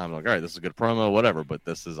the whole time. I'm like, all right, this is a good promo, whatever, but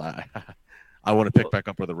this is I want to pick back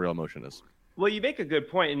up where the real emotion is. Well, you make a good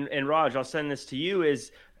point, and Raj, I'll send this to you,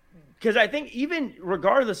 is because I think even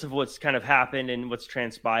regardless of what's kind of happened and what's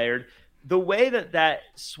transpired, the way that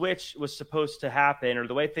switch was supposed to happen, or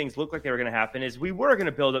the way things looked like they were going to happen, is we were going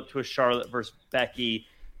to build up to a Charlotte versus Becky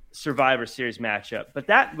Survivor Series matchup. But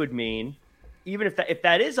that would mean, even if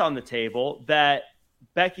that is on the table, that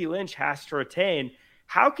Becky Lynch has to retain.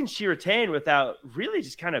 How can she retain without really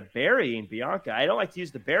just kind of burying Bianca? I don't like to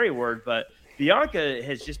use the bury word, but Bianca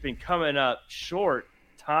has just been coming up short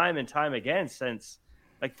time and time again since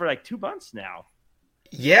for 2 months now.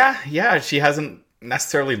 Yeah. She hasn't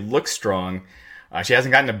necessarily looked strong. She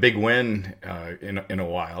hasn't gotten a big win in a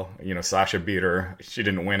while. Sasha beat her. She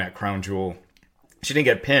didn't win at Crown Jewel. She didn't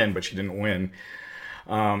get pinned, but she didn't win.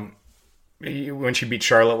 When she beat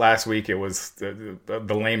Charlotte last week, it was the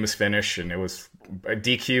lamest finish, and it was a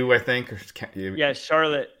DQ, I think. Yeah,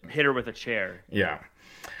 Charlotte hit her with a chair. Yeah.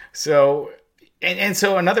 So, and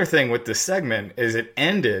so another thing with this segment is it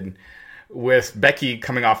ended with Becky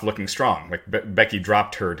coming off looking strong. Like Becky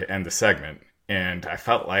dropped her to end the segment. And I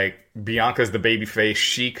felt like Bianca's the babyface.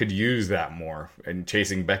 She could use that more in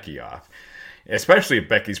chasing Becky off. Especially if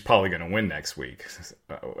Becky's probably going to win next week.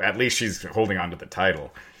 At least she's holding on to the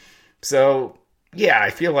title. So, yeah, I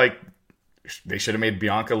feel like they should have made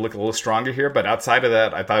Bianca look a little stronger here. But outside of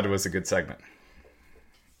that, I thought it was a good segment.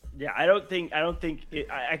 Yeah, I don't think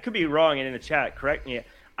I could be wrong, and in the chat, correct me.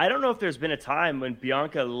 I don't know if there's been a time when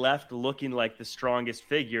Bianca left looking like the strongest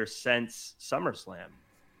figure since SummerSlam.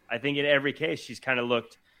 I think in every case, she's kind of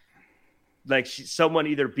looked like someone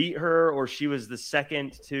either beat her or she was the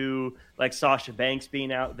second to Sasha Banks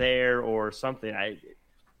being out there or something.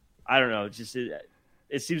 I don't know. Just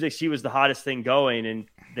it seems like she was the hottest thing going, and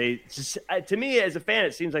they just to me as a fan,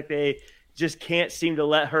 it seems like they just can't seem to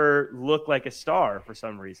let her look like a star for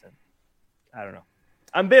some reason. I don't know.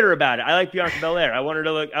 I'm bitter about it. I like Bianca Belair. I want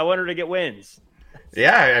her to get wins.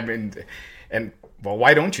 Yeah, I mean, and well,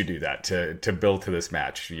 why don't you do that to build to this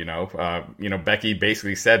match? Becky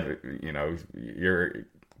basically said, you're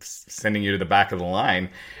sending you to the back of the line,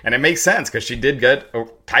 and it makes sense because she did get a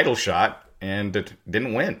title shot and it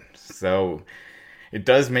didn't win. So it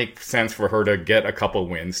does make sense for her to get a couple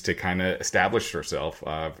wins to kind of establish herself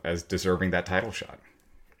as deserving that title shot.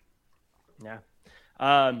 Yeah.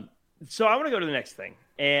 So I want to go to the next thing.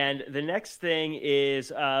 And the next thing is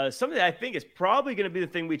something that I think is probably going to be the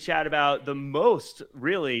thing we chat about the most,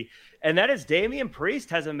 really. And that is Damian Priest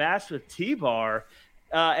has a match with T-Bar.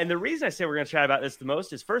 And the reason I say we're going to chat about this the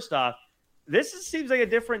most is, first off, seems like a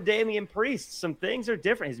different Damian Priest. Some things are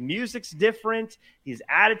different. His music's different. His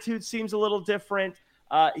attitude seems a little different.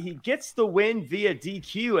 He gets the win via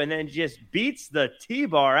DQ and then just beats the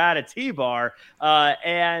T-Bar out of T-Bar.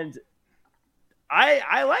 And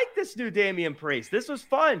I like this new Damian Priest. This was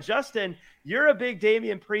fun. Justin, you're a big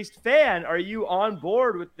Damian Priest fan. Are you on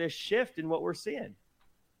board with this shift in what we're seeing?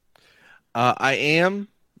 I am.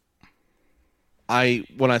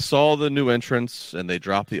 When I saw the new entrance and they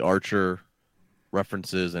dropped the Archer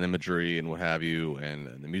references and imagery and what have you,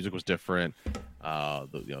 and the music was different,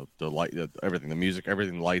 the light, everything, the music,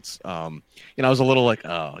 everything, the lights. I was a little like,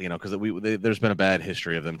 because there's been a bad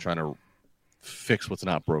history of them trying to fix what's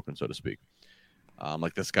not broken, so to speak.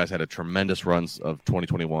 Like this guy's had a tremendous run of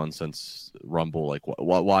 2021 since Rumble. Like,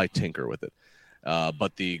 why tinker with it?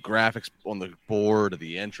 But the graphics on the board,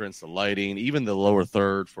 the entrance, the lighting, even the lower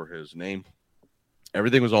third for his name,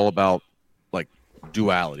 everything was all about like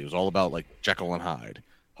duality. It was all about like Jekyll and Hyde,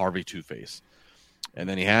 Harvey Two-Face. And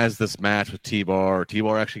then he has this match with T-Bar.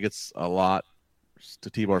 T-Bar actually gets a lot, to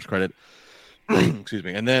T-Bar's credit. Excuse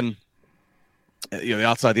me. And then, the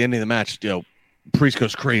outside, the ending of the match, Priest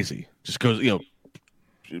goes crazy. Just goes,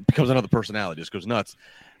 it becomes another personality, just goes nuts.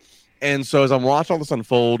 And so as I'm watching all this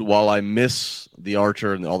unfold, while I miss the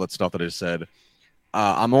Archer and all that stuff that I said,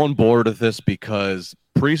 I'm on board with this because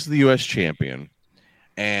Priest is the U.S. champion,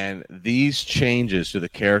 and these changes to the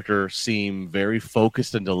character seem very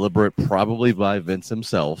focused and deliberate, probably by Vince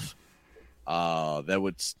himself. That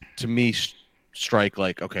would, to me, strike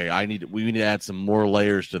like, okay, we need to add some more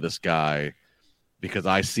layers to this guy because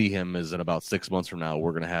I see him as in about 6 months from now,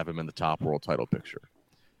 we're going to have him in the top world title picture,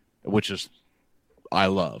 which is I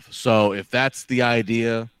love. So if that's the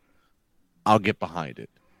idea, I'll get behind it.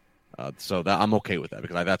 So that I'm okay with that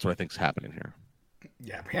because that's what I think is happening here.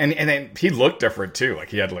 Yeah, and then he looked different too. Like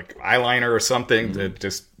he had like eyeliner or something. That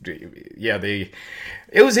just it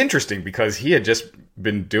was interesting because he had just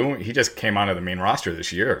been he just came onto the main roster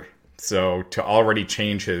this year. So to already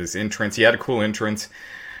change his entrance, he had a cool entrance.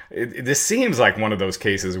 This seems like one of those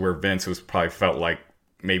cases where Vince was probably felt like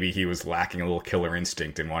maybe he was lacking a little killer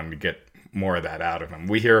instinct and wanted to get more of that out of him.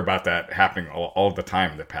 We hear about that happening all the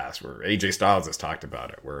time in the past, where AJ Styles has talked about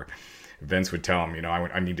it, where Vince would tell him,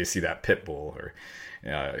 I need to see that pit bull.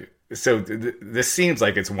 So this seems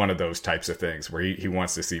like it's one of those types of things where he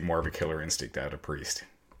wants to see more of a killer instinct out of Priest.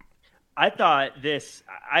 I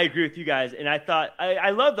agree with you guys, and I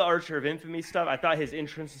love the Archer of Infamy stuff. I thought his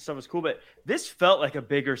entrance and stuff was cool, but this felt like a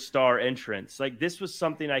bigger star entrance. Like, this was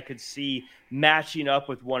something I could see matching up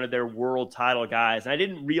with one of their world title guys. And I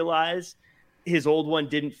didn't realize his old one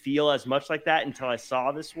didn't feel as much like that until I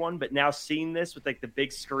saw this one. But now seeing this with like the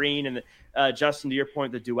big screen and Justin, to your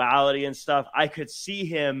point, the duality and stuff, I could see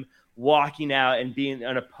him walking out and being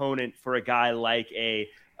an opponent for a guy like a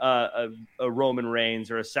Roman Reigns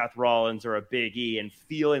or a Seth Rollins or a Big E, and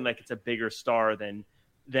feeling like it's a bigger star than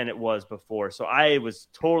it was before. So I was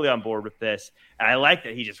totally on board with this, and I like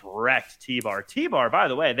that he just wrecked T-Bar. T-Bar, by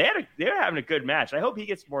the way, they're having a good match. I hope he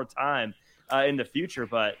gets more time in the future.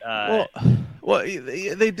 But well,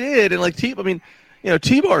 they did, and like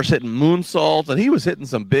T-Bar's hitting moonsaults, and he was hitting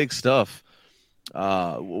some big stuff.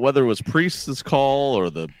 Whether it was Priest's call or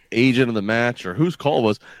the agent of the match or whose call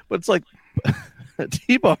was, but it's like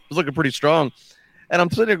T-Bar was looking pretty strong, and I'm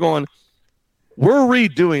sitting there going, we're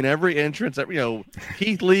redoing every entrance.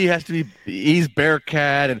 Keith Lee has to be, he's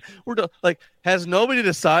Bearcat, and has nobody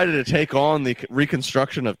decided to take on the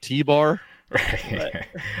reconstruction of T-Bar? Right.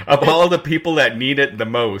 Of all the people that need it the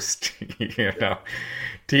most,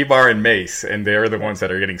 T-Bar and Mace, and they're the ones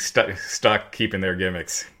that are getting stuck keeping their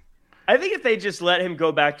gimmicks. I think if they just let him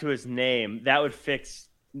go back to his name, that would fix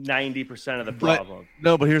 90% of the problem.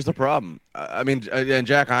 But here's the problem. And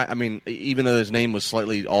Jack, even though his name was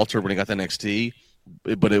slightly altered when he got to NXT,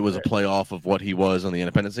 but it was a play off of what he was on the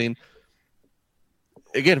independent scene.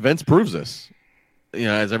 Again, Vince proves this.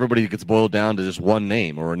 As everybody gets boiled down to just one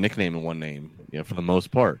name or a nickname in one name, for the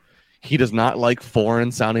most part. He does not like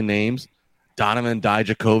foreign sounding names, Donovan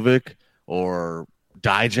Dijakovic or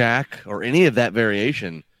Dijak or any of that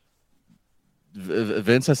variation.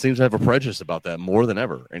 Vince seems to have a prejudice about that more than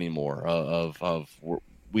ever anymore.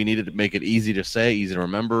 We needed to make it easy to say, easy to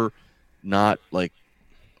remember, not like.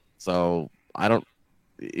 So I don't.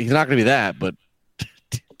 He's not going to be that, but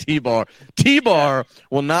T-Bar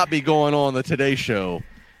will not be going on the Today Show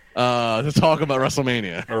to talk about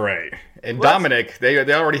WrestleMania. All right. And Dominic, they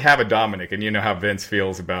already have a Dominic, and you know how Vince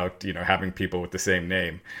feels about having people with the same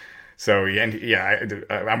name. So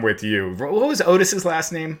I'm with you. What was Otis's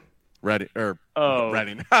last name? Redding.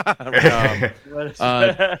 Dozovic.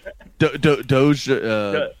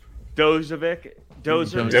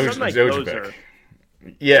 Dozer.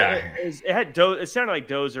 Yeah. It sounded like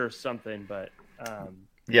Dozer something, but.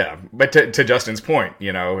 Yeah, but to Justin's point,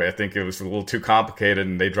 I think it was a little too complicated,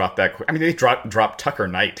 and they dropped that. They dropped Tucker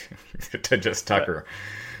Knight to just Tucker,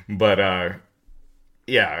 but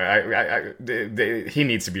he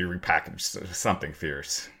needs to be repackaged something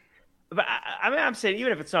fierce. But I'm saying,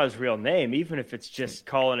 even if it's not his real name, even if it's just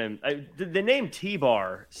calling him the name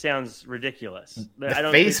T-Bar sounds ridiculous. The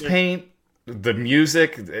face paint, the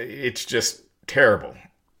music, it's just terrible.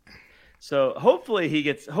 So hopefully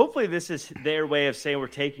this is their way of saying, we're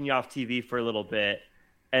taking you off TV for a little bit,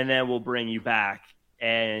 and then we'll bring you back.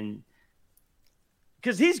 And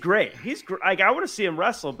because he's great, I want to see him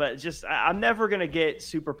wrestle, but I'm never gonna get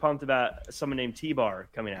super pumped about someone named T-Bar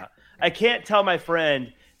coming out. I can't tell my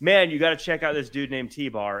friend, man, you got to check out this dude named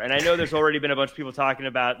T-Bar. And I know there's already been a bunch of people talking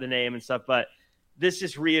about the name and stuff, but this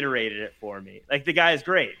just reiterated it for me. Like, the guy is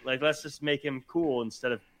great. Like, let's just make him cool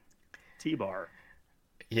instead of T-Bar.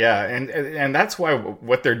 Yeah, and that's why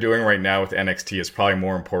what they're doing right now with NXT is probably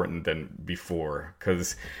more important than before.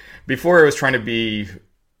 Because before it was trying to be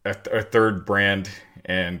a third brand,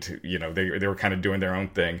 and they were kind of doing their own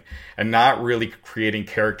thing and not really creating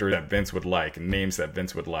characters that Vince would like and names that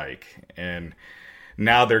Vince would like. And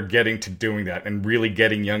now they're getting to doing that and really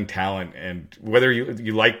getting young talent. And whether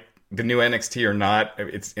you like the new NXT or not,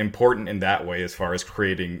 it's important in that way as far as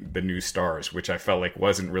creating the new stars, which I felt like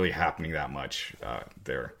wasn't really happening that much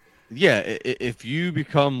there. Yeah, if you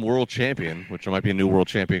become world champion, which there might be a new world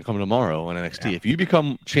champion coming tomorrow in NXT, if you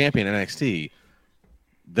become champion in NXT,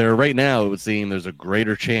 there right now it would seem there's a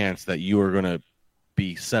greater chance that you are going to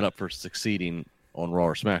be set up for succeeding on Raw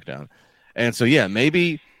or SmackDown. And so,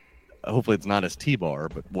 maybe, hopefully it's not as T-Bar,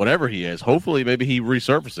 but whatever he is, hopefully maybe he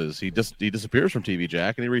resurfaces. He disappears from TV,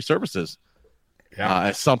 Jack, and he resurfaces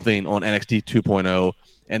as something on NXT 2.0,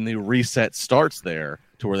 and the reset starts there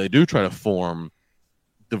to where they do try to form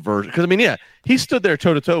the version. Because, he stood there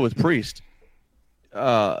toe-to-toe with Priest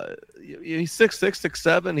he's 6'6",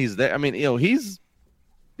 6'7". He's there. I mean, he's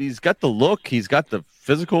got the look. He's got the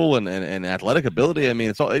physical and athletic ability. I mean,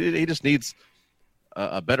 it's all. He just needs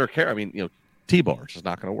a better care. I mean, T-bar is just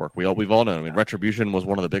not going to work. We've all known. I mean, Retribution was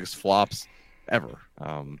one of the biggest flops ever.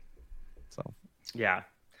 Yeah,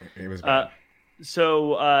 it was bad.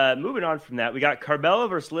 So moving on from that, we got Carmella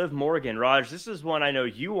versus Liv Morgan. Raj, this is one I know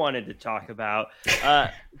you wanted to talk about.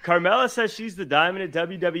 Carmella says she's the diamond at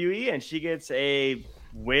WWE, and she gets a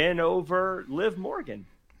win over Liv Morgan.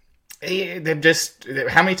 They've just,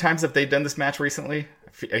 how many times have they done this match recently?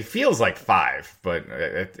 It feels like 5, but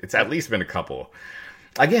it's at least been a couple.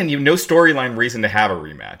 Again, no storyline reason to have a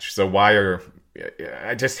rematch. So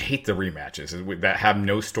I just hate the rematches that have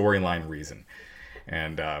no storyline reason.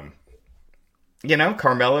 And,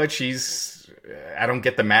 Carmella, I don't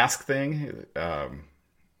get the mask thing. I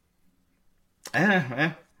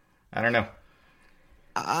don't know.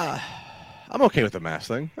 I'm okay with the mask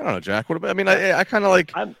thing. I don't know, Jack. What about? I mean, I kind of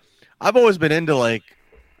like. I've always been into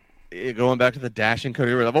going back to the dashing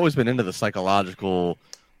Cody. I've always been into the psychological.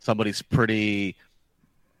 Somebody's pretty.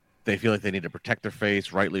 They feel like they need to protect their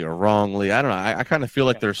face, rightly or wrongly. I don't know. I kind of feel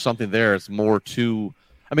like there's something there. It's more to.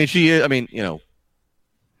 I mean, she is. I mean,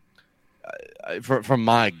 from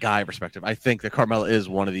my guy perspective, I think that Carmella is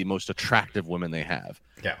one of the most attractive women they have.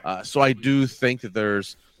 Yeah. So I do think that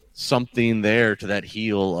there's something there to that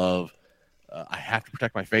heel of I have to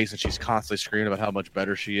protect my face, and she's constantly screaming about how much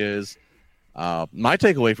better she is. My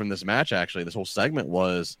takeaway from this match, actually, this whole segment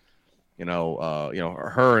was,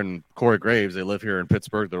 her and Corey Graves. They live here in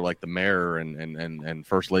Pittsburgh. They're like the mayor and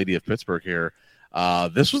first lady of Pittsburgh here.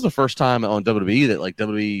 This was the first time on WWE that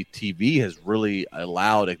WWE TV has really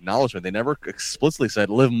allowed acknowledgement. They never explicitly said.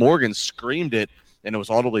 Liv Morgan screamed it, and it was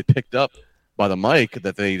audibly picked up by the mic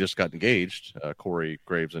that they just got engaged. Corey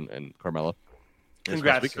Graves and Carmella.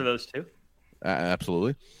 Congrats for those two.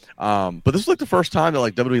 Absolutely. But this was like the first time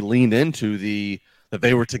that WWE leaned into that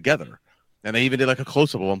they were together, and they even did a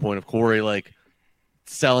close up at one point of Corey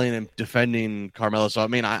selling and defending Carmella. So I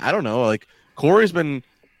mean, I don't know. Corey's been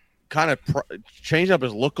kind of changed up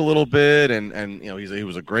his look a little bit, and he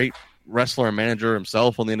was a great wrestler and manager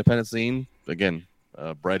himself on the independent scene. Again,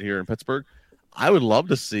 bred here in Pittsburgh. I would love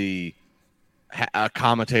to see a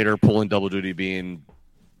commentator pulling double duty being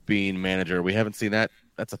manager. We haven't seen that.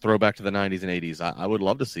 That's a throwback to the 90s and 80s. I would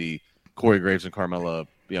love to see Corey Graves and Carmella.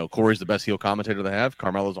 Corey's the best heel commentator they have.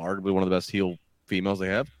 Carmella's arguably one of the best heel females they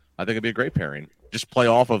have. I think it'd be a great pairing. Just play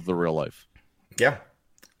off of the real life. Yeah.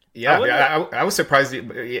 Yeah, I was surprised.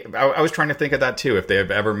 I was trying to think of that too, if they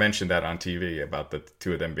have ever mentioned that on TV about the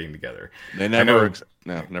two of them being together. They never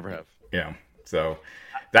have. Yeah. So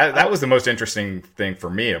that was the most interesting thing for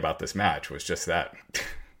me about this match was just that.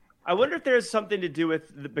 I wonder if there's something to do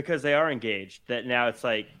with because they are engaged that now it's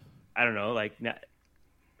I don't know,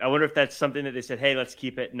 I wonder if that's something that they said, hey, let's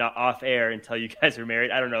keep it not off air until you guys are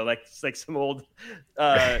married. I don't know, it's like some old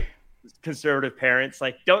conservative parents,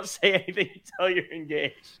 don't say anything until you're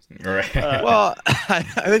engaged. Right. Well, I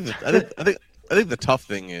think the tough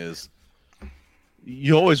thing is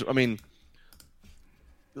you always. I mean,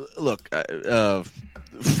 look,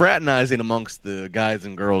 fraternizing amongst the guys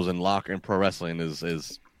and girls in locker and pro wrestling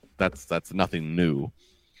is that's nothing new,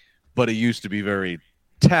 but it used to be very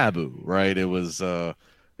taboo, right? It was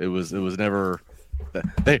never.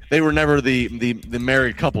 They were never the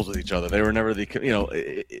married couples with each other. They were never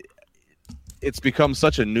it's become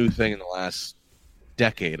such a new thing in the last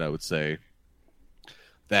decade, I would say,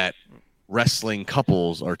 that wrestling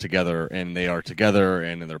couples are together and they're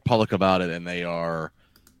public about it and they are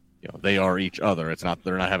each other.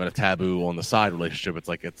 They're not having a taboo on the side relationship. It's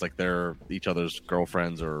like they're each other's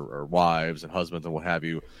girlfriends or wives and husbands and what have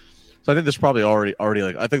you. So I think there's probably already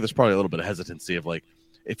I think there's probably a little bit of hesitancy of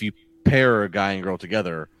if you pair a guy and girl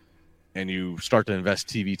together and you start to invest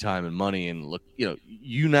TV time and money and look,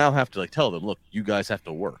 you now have to tell them, look, you guys have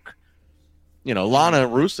to work. Lana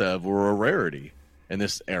and Rusev were a rarity in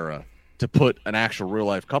this era to put an actual real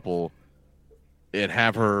life couple and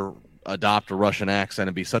have her adopt a Russian accent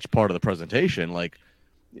and be such part of the presentation.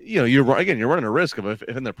 You're running a risk of if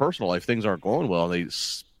in their personal life things aren't going well, they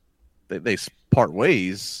part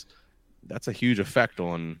ways. That's a huge effect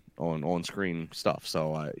on screen stuff.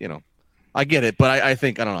 So I get it, but I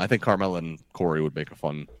think I think Carmella and Corey would make a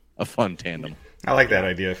fun tandem. I like that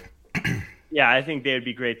idea. Yeah, I think they would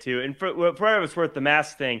be great too. And for whatever it's worth, the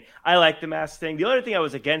mask thing, I like the mask thing. The only thing I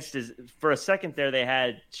was against is for a second there they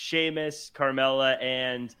had Sheamus, Carmella,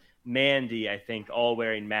 and Mandy, I think, all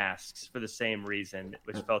wearing masks for the same reason,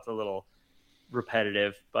 which felt a little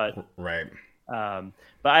repetitive. But right.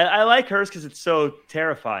 But I like hers because it's so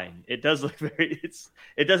terrifying. It does look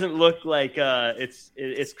it doesn't look like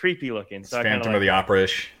it's creepy looking. So Phantom of the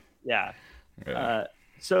Opera-ish. Yeah.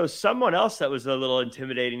 So someone else that was a little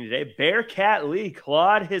intimidating today, Bearcat Lee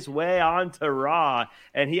clawed his way onto Raw,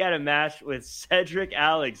 and he had a match with Cedric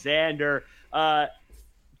Alexander.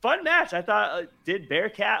 Fun match. I thought did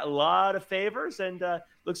Bearcat a lot of favors, and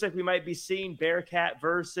looks like we might be seeing Bearcat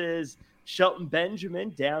versus Shelton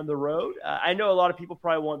Benjamin down the road. I know a lot of people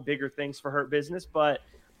probably want bigger things for Hurt Business, but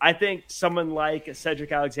I think someone like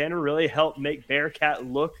Cedric Alexander really helped make Bearcat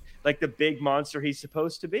look like the big monster he's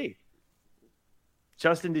supposed to be.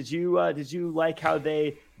 Justin, did you like how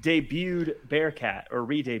they debuted Bearcat or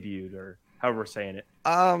re-debuted or however we're saying it?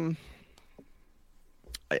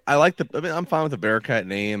 I like I'm fine with the Bearcat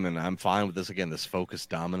name, and I'm fine with this focused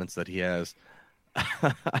dominance that he has.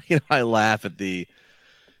 I laugh at the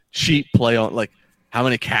cheap play on like how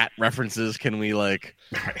many cat references can we like,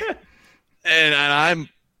 and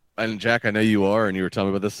Jack, I know you are, and you were telling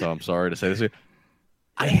me about this, so I'm sorry to say this to you.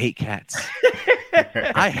 I hate cats.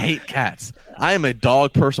 I hate cats. I am a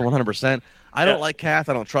dog person 100%. I don't like cats.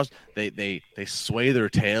 I don't trust. They sway their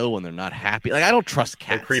tail when they're not happy. Like I don't trust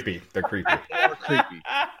cats. They're creepy. They're creepy.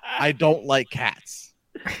 I don't like cats.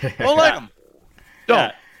 Don't like them.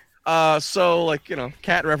 Don't. So like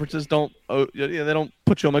cat references don't. They don't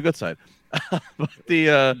put you on my good side. But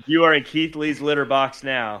you are in Keith Lee's litter box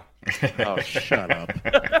now. Oh, shut up.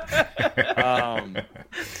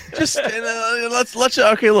 Let's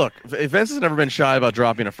okay. Look, if Vince has never been shy about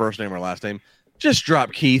dropping a first name or last name, just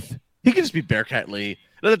drop Keith. He can just be Bearcat Lee. It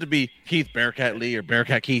doesn't have to be Keith Bearcat Lee or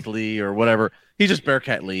Bearcat Keith Lee or whatever. He's just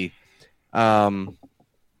Bearcat Lee. I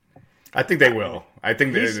think they will. I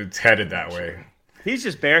think it's headed that way. He's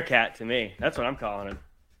just Bearcat to me. That's what I'm calling him.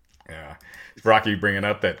 Yeah. Rocky bringing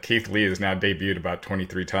up that Keith Lee has now debuted about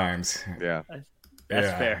 23 times. Yeah. That's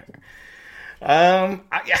fair.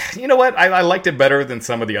 You know what? I liked it better than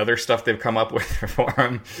some of the other stuff they've come up with for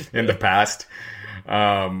him in the past.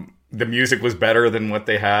 The music was better than what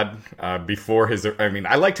they had before his. I mean,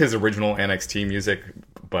 I liked his original NXT music,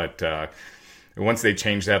 but once they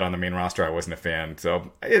changed that on the main roster, I wasn't a fan.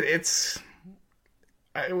 So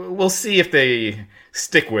we'll see if they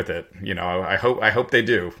stick with it. I hope they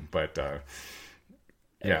do. But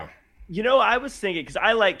yeah. I was thinking, because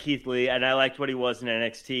I like Keith Lee and I liked what he was in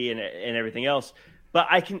NXT and everything else, but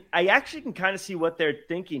I actually can kind of see what they're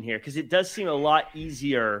thinking here, because it does seem a lot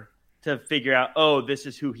easier to figure out, oh, this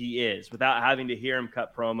is who he is, without having to hear him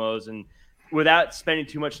cut promos and without spending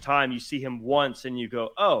too much time. You see him once and you go,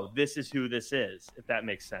 oh, this is who this is, if that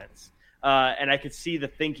makes sense. And I could see the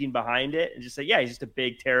thinking behind it and just say, yeah, he's just a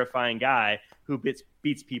big, terrifying guy who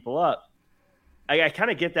beats people up. I kind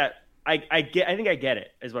of get that. I think I get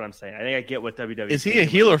it, is what I'm saying. I think I get what WWE is. He a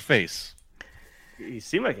heel or face? He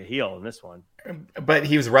seemed like a heel in this one, but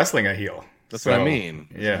he was wrestling a heel. That's what I mean.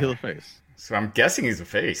 Yeah, heel or face. So I'm guessing he's a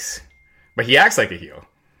face, but he acts like a heel.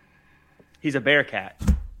 He's a bear cat.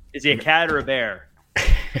 Is he a cat or a bear?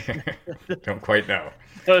 Don't quite know.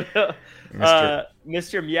 Mr.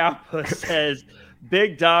 Meowpuss says,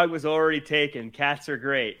 "Big Dog was already taken. Cats are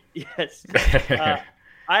great." Yes, I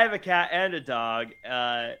have a cat and a dog.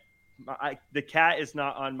 The cat is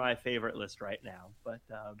not on my favorite list right now, but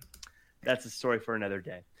that's a story for another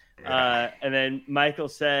day. And then Michael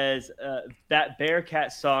says, that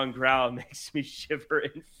Bearcat song growl makes me shiver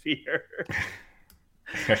in fear.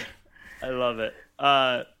 I love it.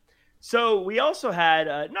 So we also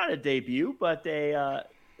had not a debut, but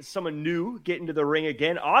someone new get into the ring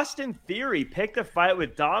again. Austin Theory picked a fight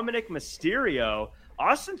with Dominic Mysterio.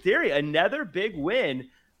 Austin Theory, another big win.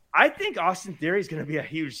 I think Austin Theory is going to be a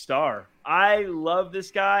huge star. I love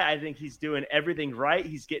this guy. I think he's doing everything right.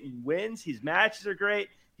 He's getting wins. His matches are great.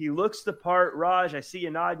 He looks the part. Raj, I see you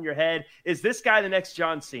nodding your head. Is this guy the next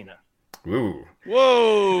John Cena? Ooh.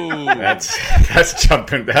 Whoa. That's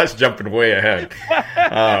jumping way ahead.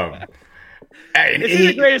 Is he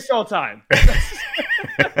the greatest of all time?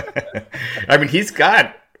 I mean, he's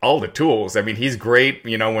got all the tools. I mean, he's great,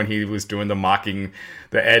 when he was doing the mocking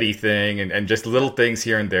the Eddie thing and just little things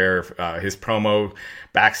here and there. His promo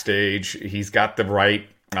backstage, he's got the right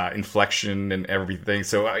inflection and everything.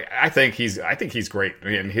 So I think he's great. I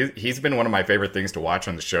mean, he's been one of my favorite things to watch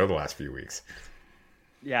on the show the last few weeks.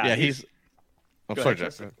 Yeah, he's. I'm sorry,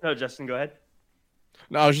 Justin. No, Justin, go ahead.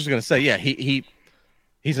 No, I was just gonna say, yeah,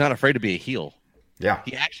 he's not afraid to be a heel. Yeah,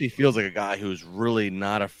 he actually feels like a guy who's really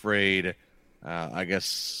not afraid. I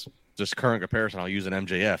guess just current comparison, I'll use an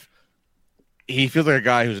MJF. He feels like a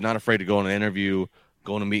guy who's not afraid to go on an interview,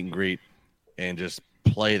 go on a meet and greet, and just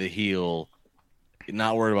play the heel.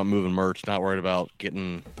 Not worried about moving merch, not worried about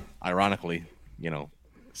getting, ironically,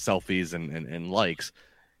 selfies and likes.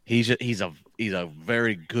 He's a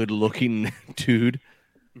very good looking dude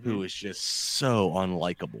who is just so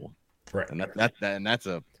unlikable. Right. And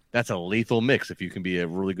that's a lethal mix if you can be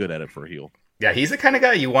really good at it for a heel. Yeah, he's the kind of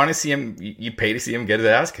guy you want to see him. You pay to see him get his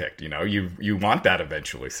ass kicked. You want that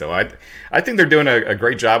eventually. So I think they're doing a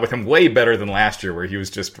great job with him. Way better than last year, where he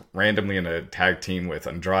was just randomly in a tag team with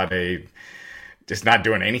Andrade, just not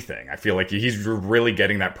doing anything. I feel like he's really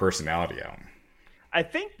getting that personality out. I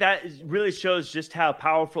think that really shows just how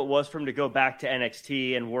powerful it was for him to go back to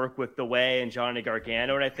NXT and work with The Way and Johnny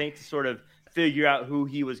Gargano. And I think to sort of figure out who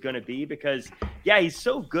he was going to be, because he's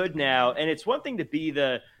so good now. And it's one thing to be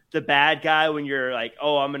the bad guy when you're like,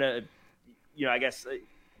 oh, I'm going to, I guess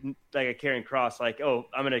like a Karrion Kross, like, oh,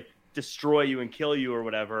 I'm going to destroy you and kill you or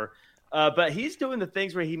whatever. But he's doing the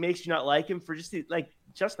things where he makes you not like him for just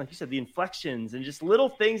Justin, like you said, the inflections and just little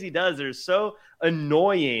things he does that are so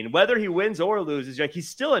annoying. Whether he wins or loses, he's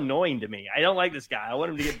still annoying to me. I don't like this guy. I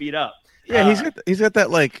want him to get beat up. Yeah, he's got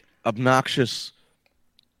that like obnoxious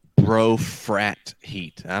bro frat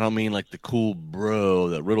heat. I don't mean like the cool bro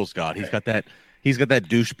that Riddle's got. He's got that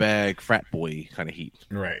douchebag frat boy kind of heat.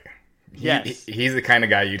 Right. Yes. He's the kind of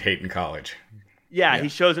guy you'd hate in college. Yeah, he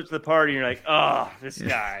shows up to the party and you're like, oh, this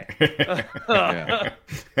guy.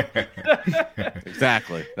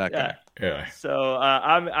 Exactly, that guy. Yeah. So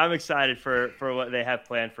I'm excited for what they have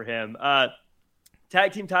planned for him.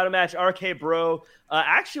 Tag team title match, RK Bro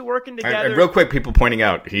actually working together. And real quick, people pointing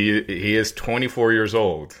out he is 24 years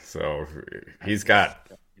old, so he's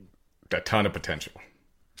got a ton of potential.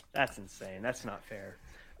 That's insane. That's not fair.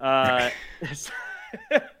 What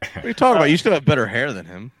are you talking about? You still have better hair than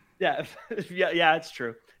him. Yeah, it's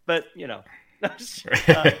true. But,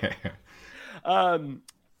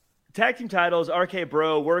 tag team titles, RK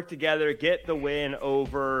Bro work together, get the win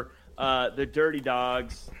over the Dirty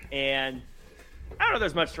Dogs. And I don't know if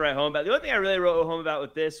there's much to write home about. The only thing I really wrote home about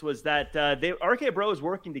with this was that RK Bro is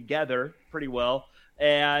working together pretty well.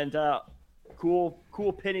 And cool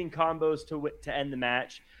pinning combos to end the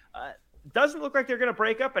match. Doesn't look like they're going to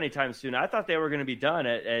break up anytime soon. I thought they were going to be done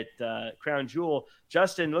at Crown Jewel.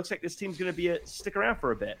 Justin, looks like this team's going to be stick around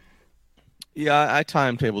for a bit. Yeah, I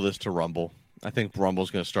timetable this to Rumble. I think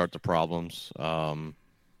Rumble's going to start the problems.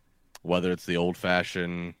 Whether it's the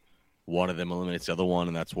old-fashioned, one of them eliminates the other one,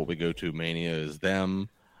 and that's what we go to. Mania is them,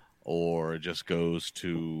 or it just goes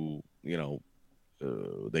to,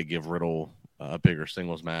 they give Riddle a bigger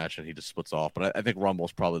singles match, and he just splits off. But I think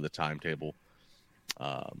Rumble's probably the timetable.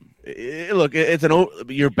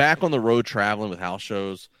 You're back on the road traveling with house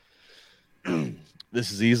shows.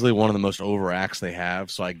 This is easily one of the most over acts they have,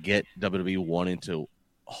 so I get WWE wanting to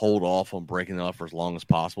hold off on breaking it up for as long as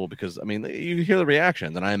possible because, you hear the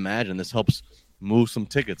reaction, and I imagine this helps move some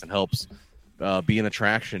tickets and helps be an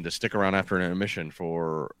attraction to stick around after an intermission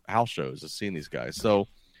for house shows, is seeing these guys. So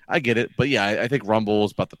I get it, but yeah, I think Rumble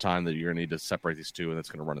is about the time that you're going to need to separate these two, and it's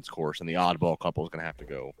going to run its course, and the oddball couple is going to have to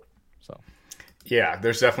go. So. Yeah,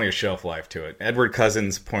 there's definitely a shelf life to it. Edward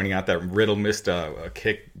Cousins pointing out that Riddle missed a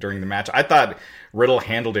kick during the match. I thought Riddle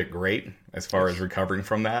handled it great as far as recovering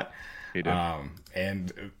from that. He did.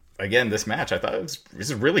 And again, this match, I thought this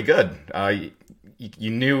is really good. You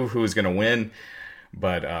knew who was going to win,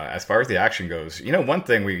 but as far as the action goes, one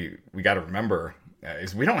thing we got to remember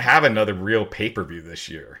is we don't have another real pay-per-view this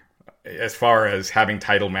year. As far as having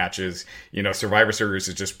title matches, Survivor Series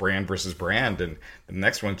is just brand versus brand, and the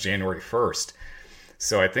next one's January 1st.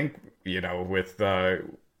 So I think, with a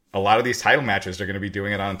lot of these title matches, they're going to be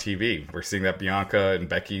doing it on TV. We're seeing that Bianca and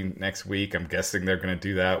Becky next week. I'm guessing they're going to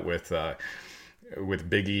do that with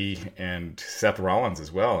Big E and Seth Rollins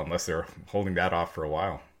as well, unless they're holding that off for a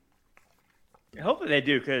while. Hopefully they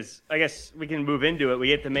do, because I guess we can move into it. We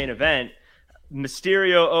get the main event.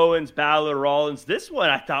 Mysterio, Owens, Balor, Rollins. This one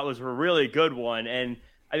I thought was a really good one. And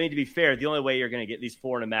to be fair, the only way you're going to get these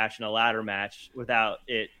four in a match in a ladder match without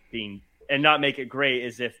it being and not make it great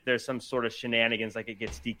is if there's some sort of shenanigans, like it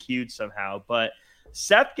gets DQ'd somehow. But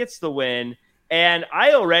Seth gets the win. And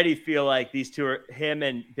I already feel like these two, him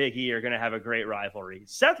and Big E, are going to have a great rivalry.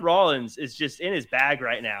 Seth Rollins is just in his bag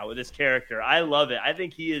right now with this character. I love it. I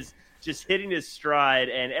think he is just hitting his stride.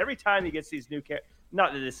 And every time he gets these new characters,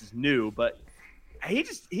 not that this is new, but he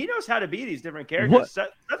knows how to be these different characters.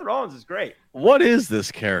 Seth Rollins is great. What is this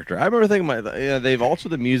character? I remember thinking, they've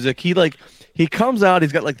altered the music. He comes out.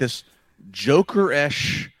 He's got like this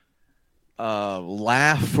Joker-esque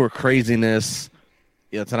laugh for craziness.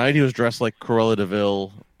 Yeah, tonight he was dressed like Cruella de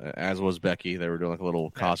Vil, as was Becky. They were doing like a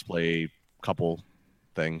little cosplay couple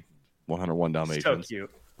thing. 101 Dalmatians. So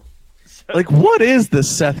cute. Like, what is this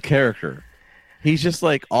Seth character? He's just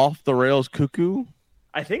like off the rails cuckoo.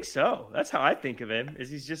 I think so. That's how I think of him.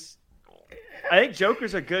 I think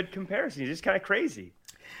Joker's a good comparison. He's just kind of crazy.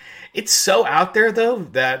 It's so out there though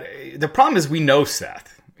that the problem is we know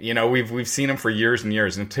Seth. You know, we've seen him for years and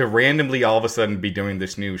years, and to randomly all of a sudden be doing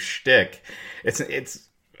this new shtick, it's.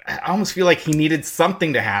 I almost feel like he needed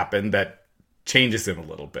something to happen that changes him a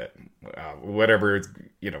little bit. Whatever it's,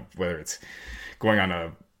 whether it's going on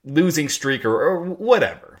a losing streak or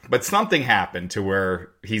whatever, but something happened to where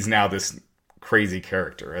he's now this crazy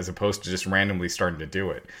character as opposed to just randomly starting to do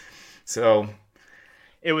it. So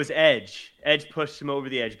it was Edge. Edge pushed him over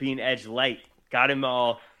the edge, being Edge light, got him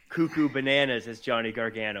all cuckoo bananas, as Johnny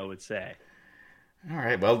Gargano would say. All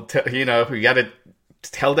right, well, we got to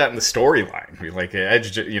tell that in the storyline. Like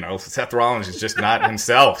Edge, Seth Rollins is just not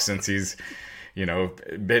himself since he's,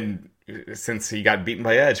 since he got beaten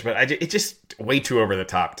by Edge. But it's just way too over the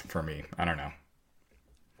top for me. I don't know.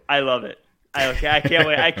 I love it. I can't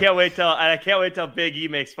wait. I can't wait till Big E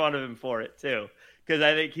makes fun of him for it too. Because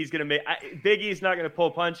I think he's gonna Big E's not gonna pull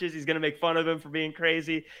punches. He's gonna make fun of him for being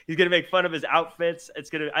crazy. He's gonna make fun of his outfits. I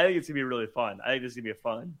think it's gonna be really fun. I think this is gonna be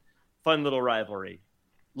a fun little rivalry.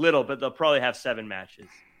 But they'll probably have 7 matches.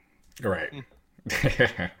 Right.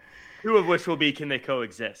 2 of which will be, can they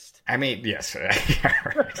coexist? I mean, yes.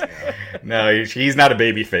 Right. No, he's not a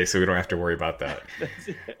babyface, so we don't have to worry about that.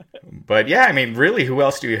 But yeah, I mean, really, who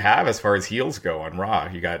else do you have as far as heels go on Raw?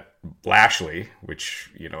 You got Lashley, which,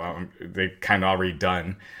 they've kind of already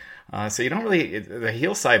done. So you don't really, the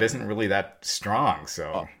heel side isn't really that strong.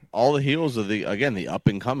 So all the heels are the up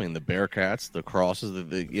and coming, the Bearcats, the Crosses,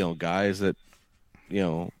 the guys that,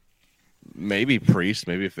 maybe Priest,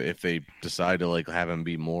 maybe if they decide to like have him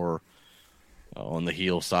be more on the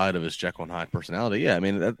heel side of his Jekyll and Hyde personality. Yeah, I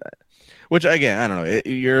mean, which again, I don't know.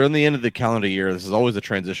 You're in the end of the calendar year. This is always a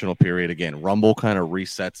transitional period. Again, Rumble kind of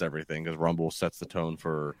resets everything because Rumble sets the tone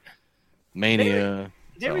for Mania.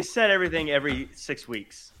 They reset everything every 6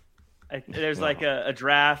 weeks. There's like a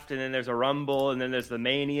draft, and then there's a Rumble, and then there's the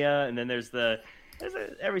Mania, and then there's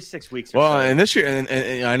every 6 weeks. Well, and this year,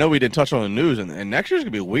 and I know we didn't touch on the news, and next year's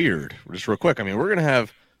gonna be weird. Just real quick, I mean, we're gonna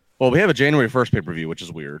have, we have a January 1st pay-per-view, which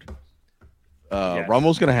is weird. Yes.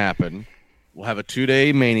 Rumble's gonna happen. We'll have a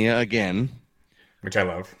 2-day Mania again, which I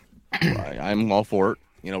love. I'm all for it.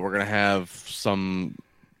 We're gonna have some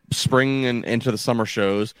spring and into the summer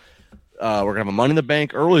shows. We're gonna have a Money in the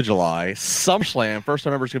Bank early July, SummerSlam first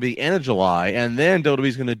time ever is gonna be the end of July, and then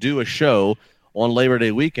WWE's gonna do a show on Labor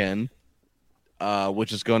Day weekend.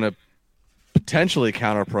 Which is going to potentially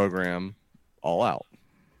counter-program All Out.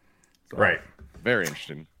 So, right. Very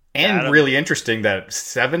interesting. And really interesting that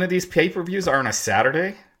 7 of these pay-per-views are on a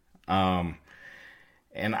Saturday. And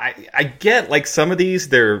I get, like, some of these,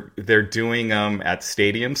 they're doing at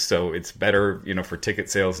stadiums, so it's better, for ticket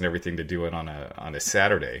sales and everything to do it on a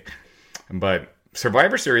Saturday. But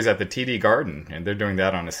Survivor Series at the TD Garden, and they're doing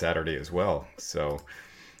that on a Saturday as well. So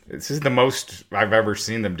this is the most I've ever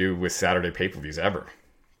seen them do with Saturday pay-per-views ever.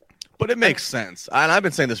 But it makes sense. And I've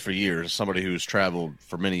been saying this for years, somebody who's traveled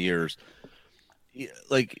for many years.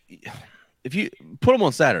 Like, if you put them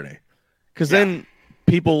on Saturday, because then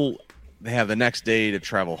people, they have the next day to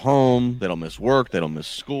travel home. They don't miss work. They don't miss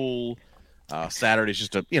school. Saturday's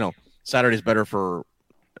just Saturday's better for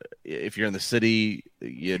if you're in the city,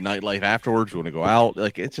 you have nightlife afterwards. You want to go out.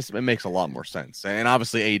 Like, it makes a lot more sense. And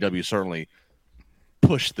obviously AEW certainly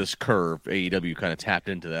pushed this curve. AEW kind of tapped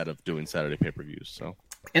into that of doing Saturday pay-per-views. So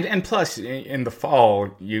and plus in the fall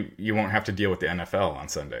you won't have to deal with the NFL on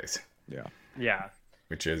Sundays. Yeah.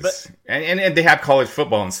 Which is and they have college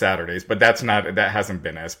football on Saturdays, but that hasn't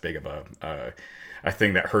been as big of a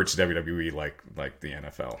thing that hurts WWE like the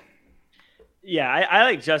NFL. Yeah, I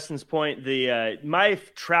like Justin's point. My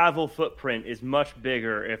travel footprint is much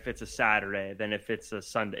bigger if it's a Saturday than if it's a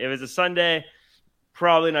Sunday. If it's a Sunday,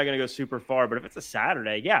 probably not going to go super far, but if it's a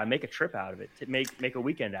Saturday, make a trip out of it. Make a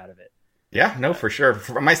weekend out of it. Yeah, no, for sure.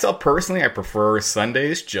 For myself personally, I prefer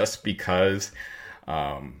Sundays just because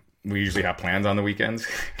we usually have plans on the weekends.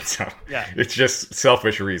 So it's just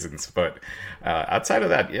selfish reasons. But outside of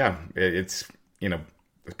that, it's,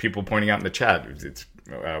 people pointing out in the chat, it's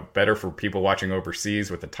better for people watching overseas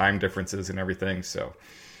with the time differences and everything. So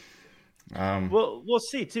we'll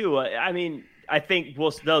see too. I think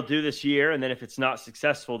they'll do this year, and then if it's not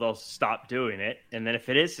successful, they'll stop doing it. And then if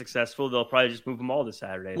it is successful, they'll probably just move them all to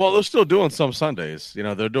Saturday. Well, they're still doing some Sundays.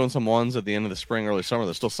 They're doing some ones at the end of the spring, early summer.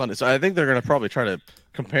 They're still Sundays. So I think they're going to probably try to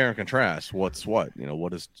compare and contrast what's what.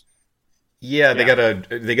 What is. Yeah, they got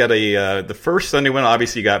the first Sunday one.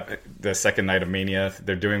 Obviously, you got the second night of Mania.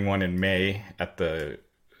 They're doing one in May at the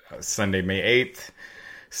Sunday, May 8th,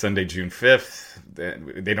 Sunday, June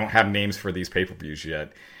 5th. They don't have names for these pay-per-views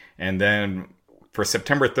yet. And then for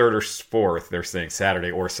September 3rd or 4th. They're saying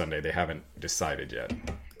Saturday or Sunday. They haven't decided yet.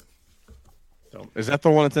 So, is that the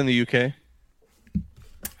one that's in the UK?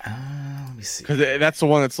 Let me see. Because that's the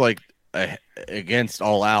one that's like against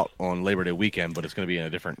All Out on Labor Day weekend, but it's going to be in a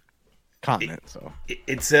different continent. So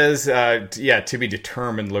it says, to be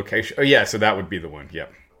determined location. Oh, yeah, so that would be the one.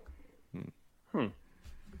 Yep.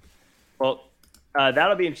 Well,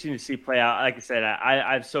 that'll be interesting to see play out. Like I said,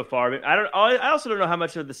 I've so far, I also don't know how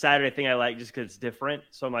much of the Saturday thing I like just because it's different.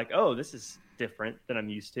 So I'm like, oh, this is different than I'm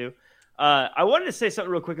used to. I wanted to say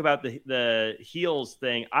something real quick about the heels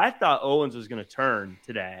thing. I thought Owens was going to turn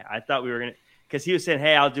today. I thought we were going to, because he was saying,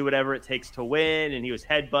 hey, I'll do whatever it takes to win. And he was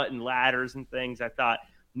headbutting ladders and things. I thought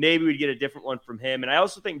maybe we'd get a different one from him. And I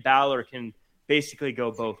also think Balor can basically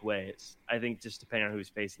go both ways. I think just depending on who he's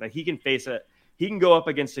facing. Like he can go up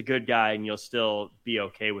against a good guy and you'll still be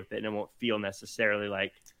okay with it. And it won't feel necessarily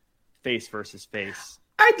like face versus face.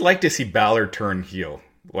 I'd like to see Balor turn heel,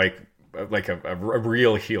 like a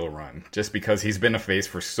real heel run, just because he's been a face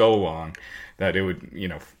for so long that it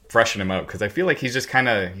would, freshen him up. Because I feel like he's just kind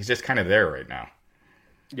of there right now.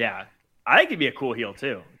 Yeah, I think he'd be a cool heel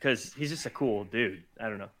too, because he's just a cool dude. I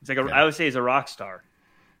don't know. It's like I would say he's a rock star.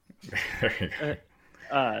 There you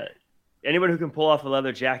go. Anyone who can pull off a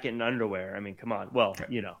leather jacket and underwear. I mean, come on. Well,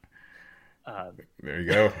 there you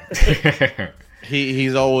go.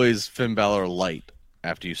 he's always Finn Balor light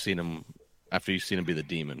after you've seen him be the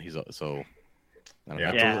demon. He's so.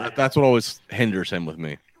 That's what always hinders him with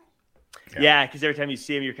me. Yeah, because every time you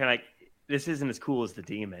see him, you're kind of like, this isn't as cool as the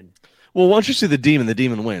demon. Well, once you see the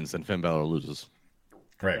demon wins, then Finn Balor loses.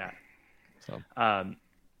 Right. Yeah.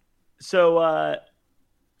 So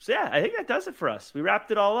yeah, I think that does it for us. We wrapped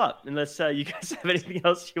it all up. Unless you guys have anything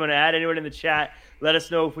else you want to add, anyone in the chat, let us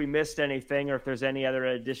know if we missed anything or if there's any other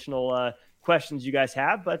additional questions you guys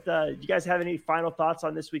have. But do you guys have any final thoughts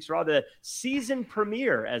on this week's Raw, the season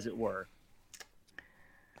premiere, as it were?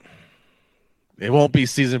 It won't be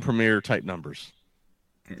season premiere type numbers.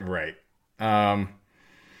 Right. Yeah,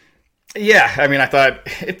 I mean, I thought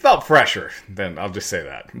it felt fresher than, I'll just say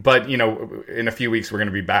that. But, in a few weeks, we're going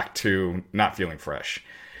to be back to not feeling fresh.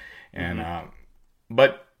 And,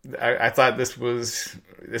 but I thought I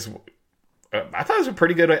thought it was a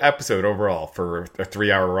pretty good episode overall for a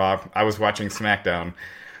 3-hour Raw. I was watching SmackDown.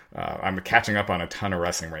 I'm catching up on a ton of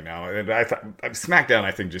wrestling right now. And I thought SmackDown,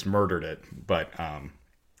 I think, just murdered it. But,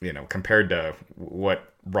 compared to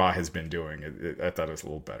what Raw has been doing, I thought it was a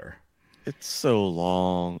little better. It's so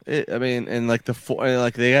long. They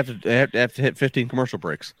have to hit 15 commercial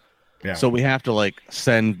breaks. Yeah. So we have to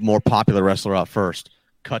send more popular wrestler out first,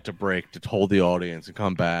 cut to break to hold the audience and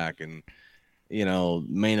come back, and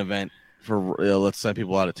main event for let's send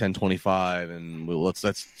people out at 10:25 and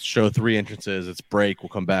let's show 3 entrances. It's break. We'll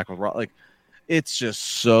come back with Raw. It's just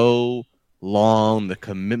so long. The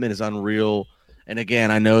commitment is unreal. And again,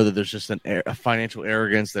 I know that there's just a financial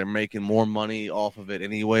arrogance. They're making more money off of it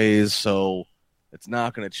anyways, so it's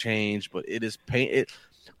not going to change. But it is pain.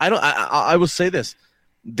 I will say this: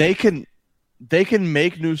 they can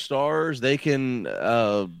make new stars. They can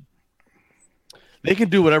do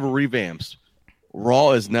whatever revamps.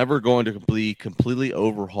 Raw is never going to be completely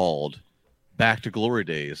overhauled back to glory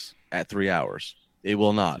days at 3 hours. It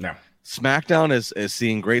will not. No. SmackDown is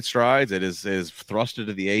seeing great strides. It is thrusted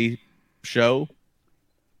to the A show,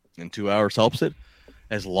 and 2 hours helps it.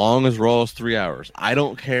 As long as Raw is 3 hours, I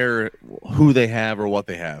don't care who they have or what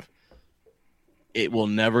they have. It will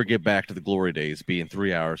never get back to the glory days being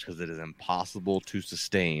 3 hours, because it is impossible to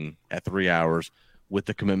sustain at 3 hours with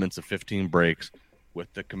the commitments of 15 breaks,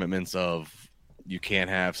 with the commitments of you can't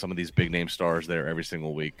have some of these big name stars there every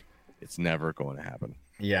single week. It's never going to happen.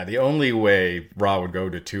 Yeah, the only way Raw would go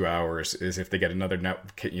to 2 hours is if they get another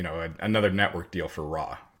network deal for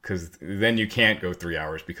Raw, because then you can't go 3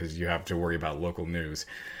 hours because you have to worry about local news.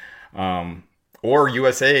 Or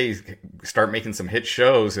USA start making some hit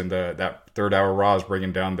shows, and that 3rd hour Raw is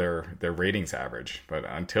bringing down their ratings average. But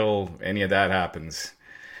until any of that happens,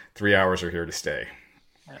 3 hours are here to stay.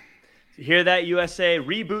 You hear that, USA?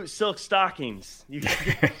 Reboot Silk Stockings.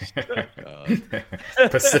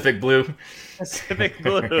 Pacific Blue. Pacific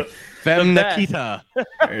Blue. Fem Nikita.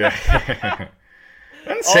 Yeah.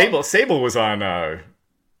 And Sable was on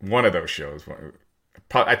one of those shows.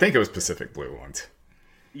 I think it was Pacific Blue once.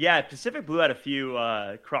 Yeah, Pacific Blue had a few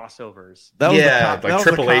crossovers.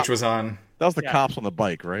 Triple H was on. That was the cops on the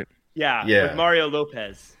bike, right? Yeah, yeah. With Mario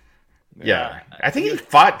Lopez. Yeah. I think he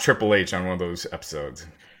fought Triple H on one of those episodes.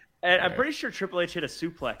 And I'm pretty sure Triple H hit a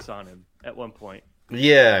suplex on him at one point.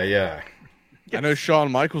 Yeah. I know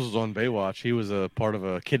Shawn Michaels was on Baywatch. He was a part of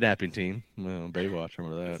a kidnapping team. Baywatch,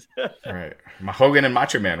 remember that? Right. Hogan and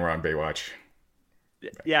Macho Man were on Baywatch.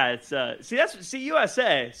 Yeah, it's see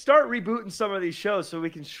USA start rebooting some of these shows so we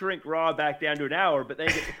can shrink Raw back down to an hour, but then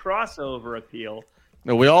get the crossover appeal.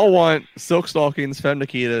 No, we all want Silk Stockings, Femme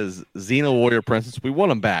Nikita's, Xena Warrior Princess. We want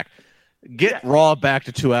them back. Get Raw back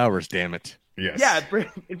to 2 hours, damn it. Yes. Yeah,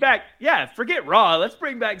 in fact, forget Raw. Let's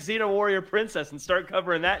bring back Xena Warrior Princess and start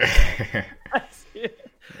covering that.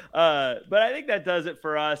 But I think that does it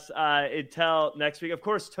for us until next week. Of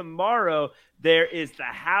course, tomorrow there is the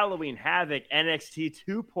Halloween Havoc NXT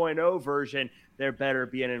 2.0 version. There better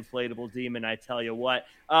be an inflatable demon, I tell you what,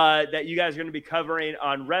 that you guys are going to be covering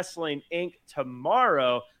on Wrestling Inc.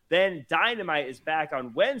 tomorrow. Then Dynamite is back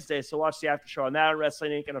on Wednesday, so watch the after show on that on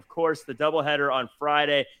Wrestling Inc. And, of course, the doubleheader on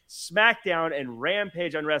Friday, SmackDown and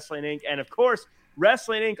Rampage on Wrestling Inc. And, of course,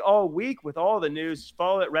 Wrestling Inc. all week with all the news.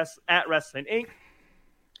 Follow it at Wrestling Inc.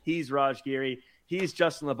 He's Raj Giri. He's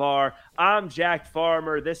Justin LeBar. I'm Jack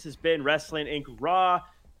Farmer. This has been Wrestling Inc. Raw.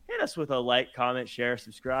 Hit us with a like, comment, share,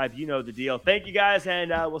 subscribe. You know the deal. Thank you, guys, and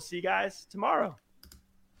we'll see you guys tomorrow.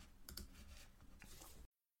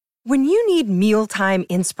 When you need mealtime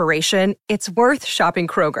inspiration, it's worth shopping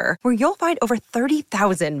Kroger, where you'll find over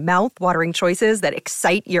 30,000 mouth-watering choices that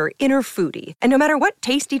excite your inner foodie. And no matter what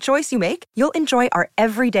tasty choice you make, you'll enjoy our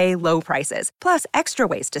everyday low prices, plus extra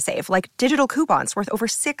ways to save, like digital coupons worth over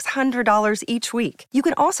 $600 each week. You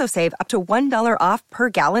can also save up to $1 off per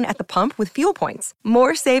gallon at the pump with fuel points.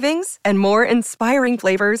 More savings and more inspiring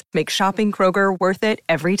flavors make shopping Kroger worth it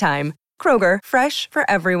every time. Kroger, fresh for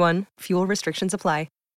everyone. Fuel restrictions apply.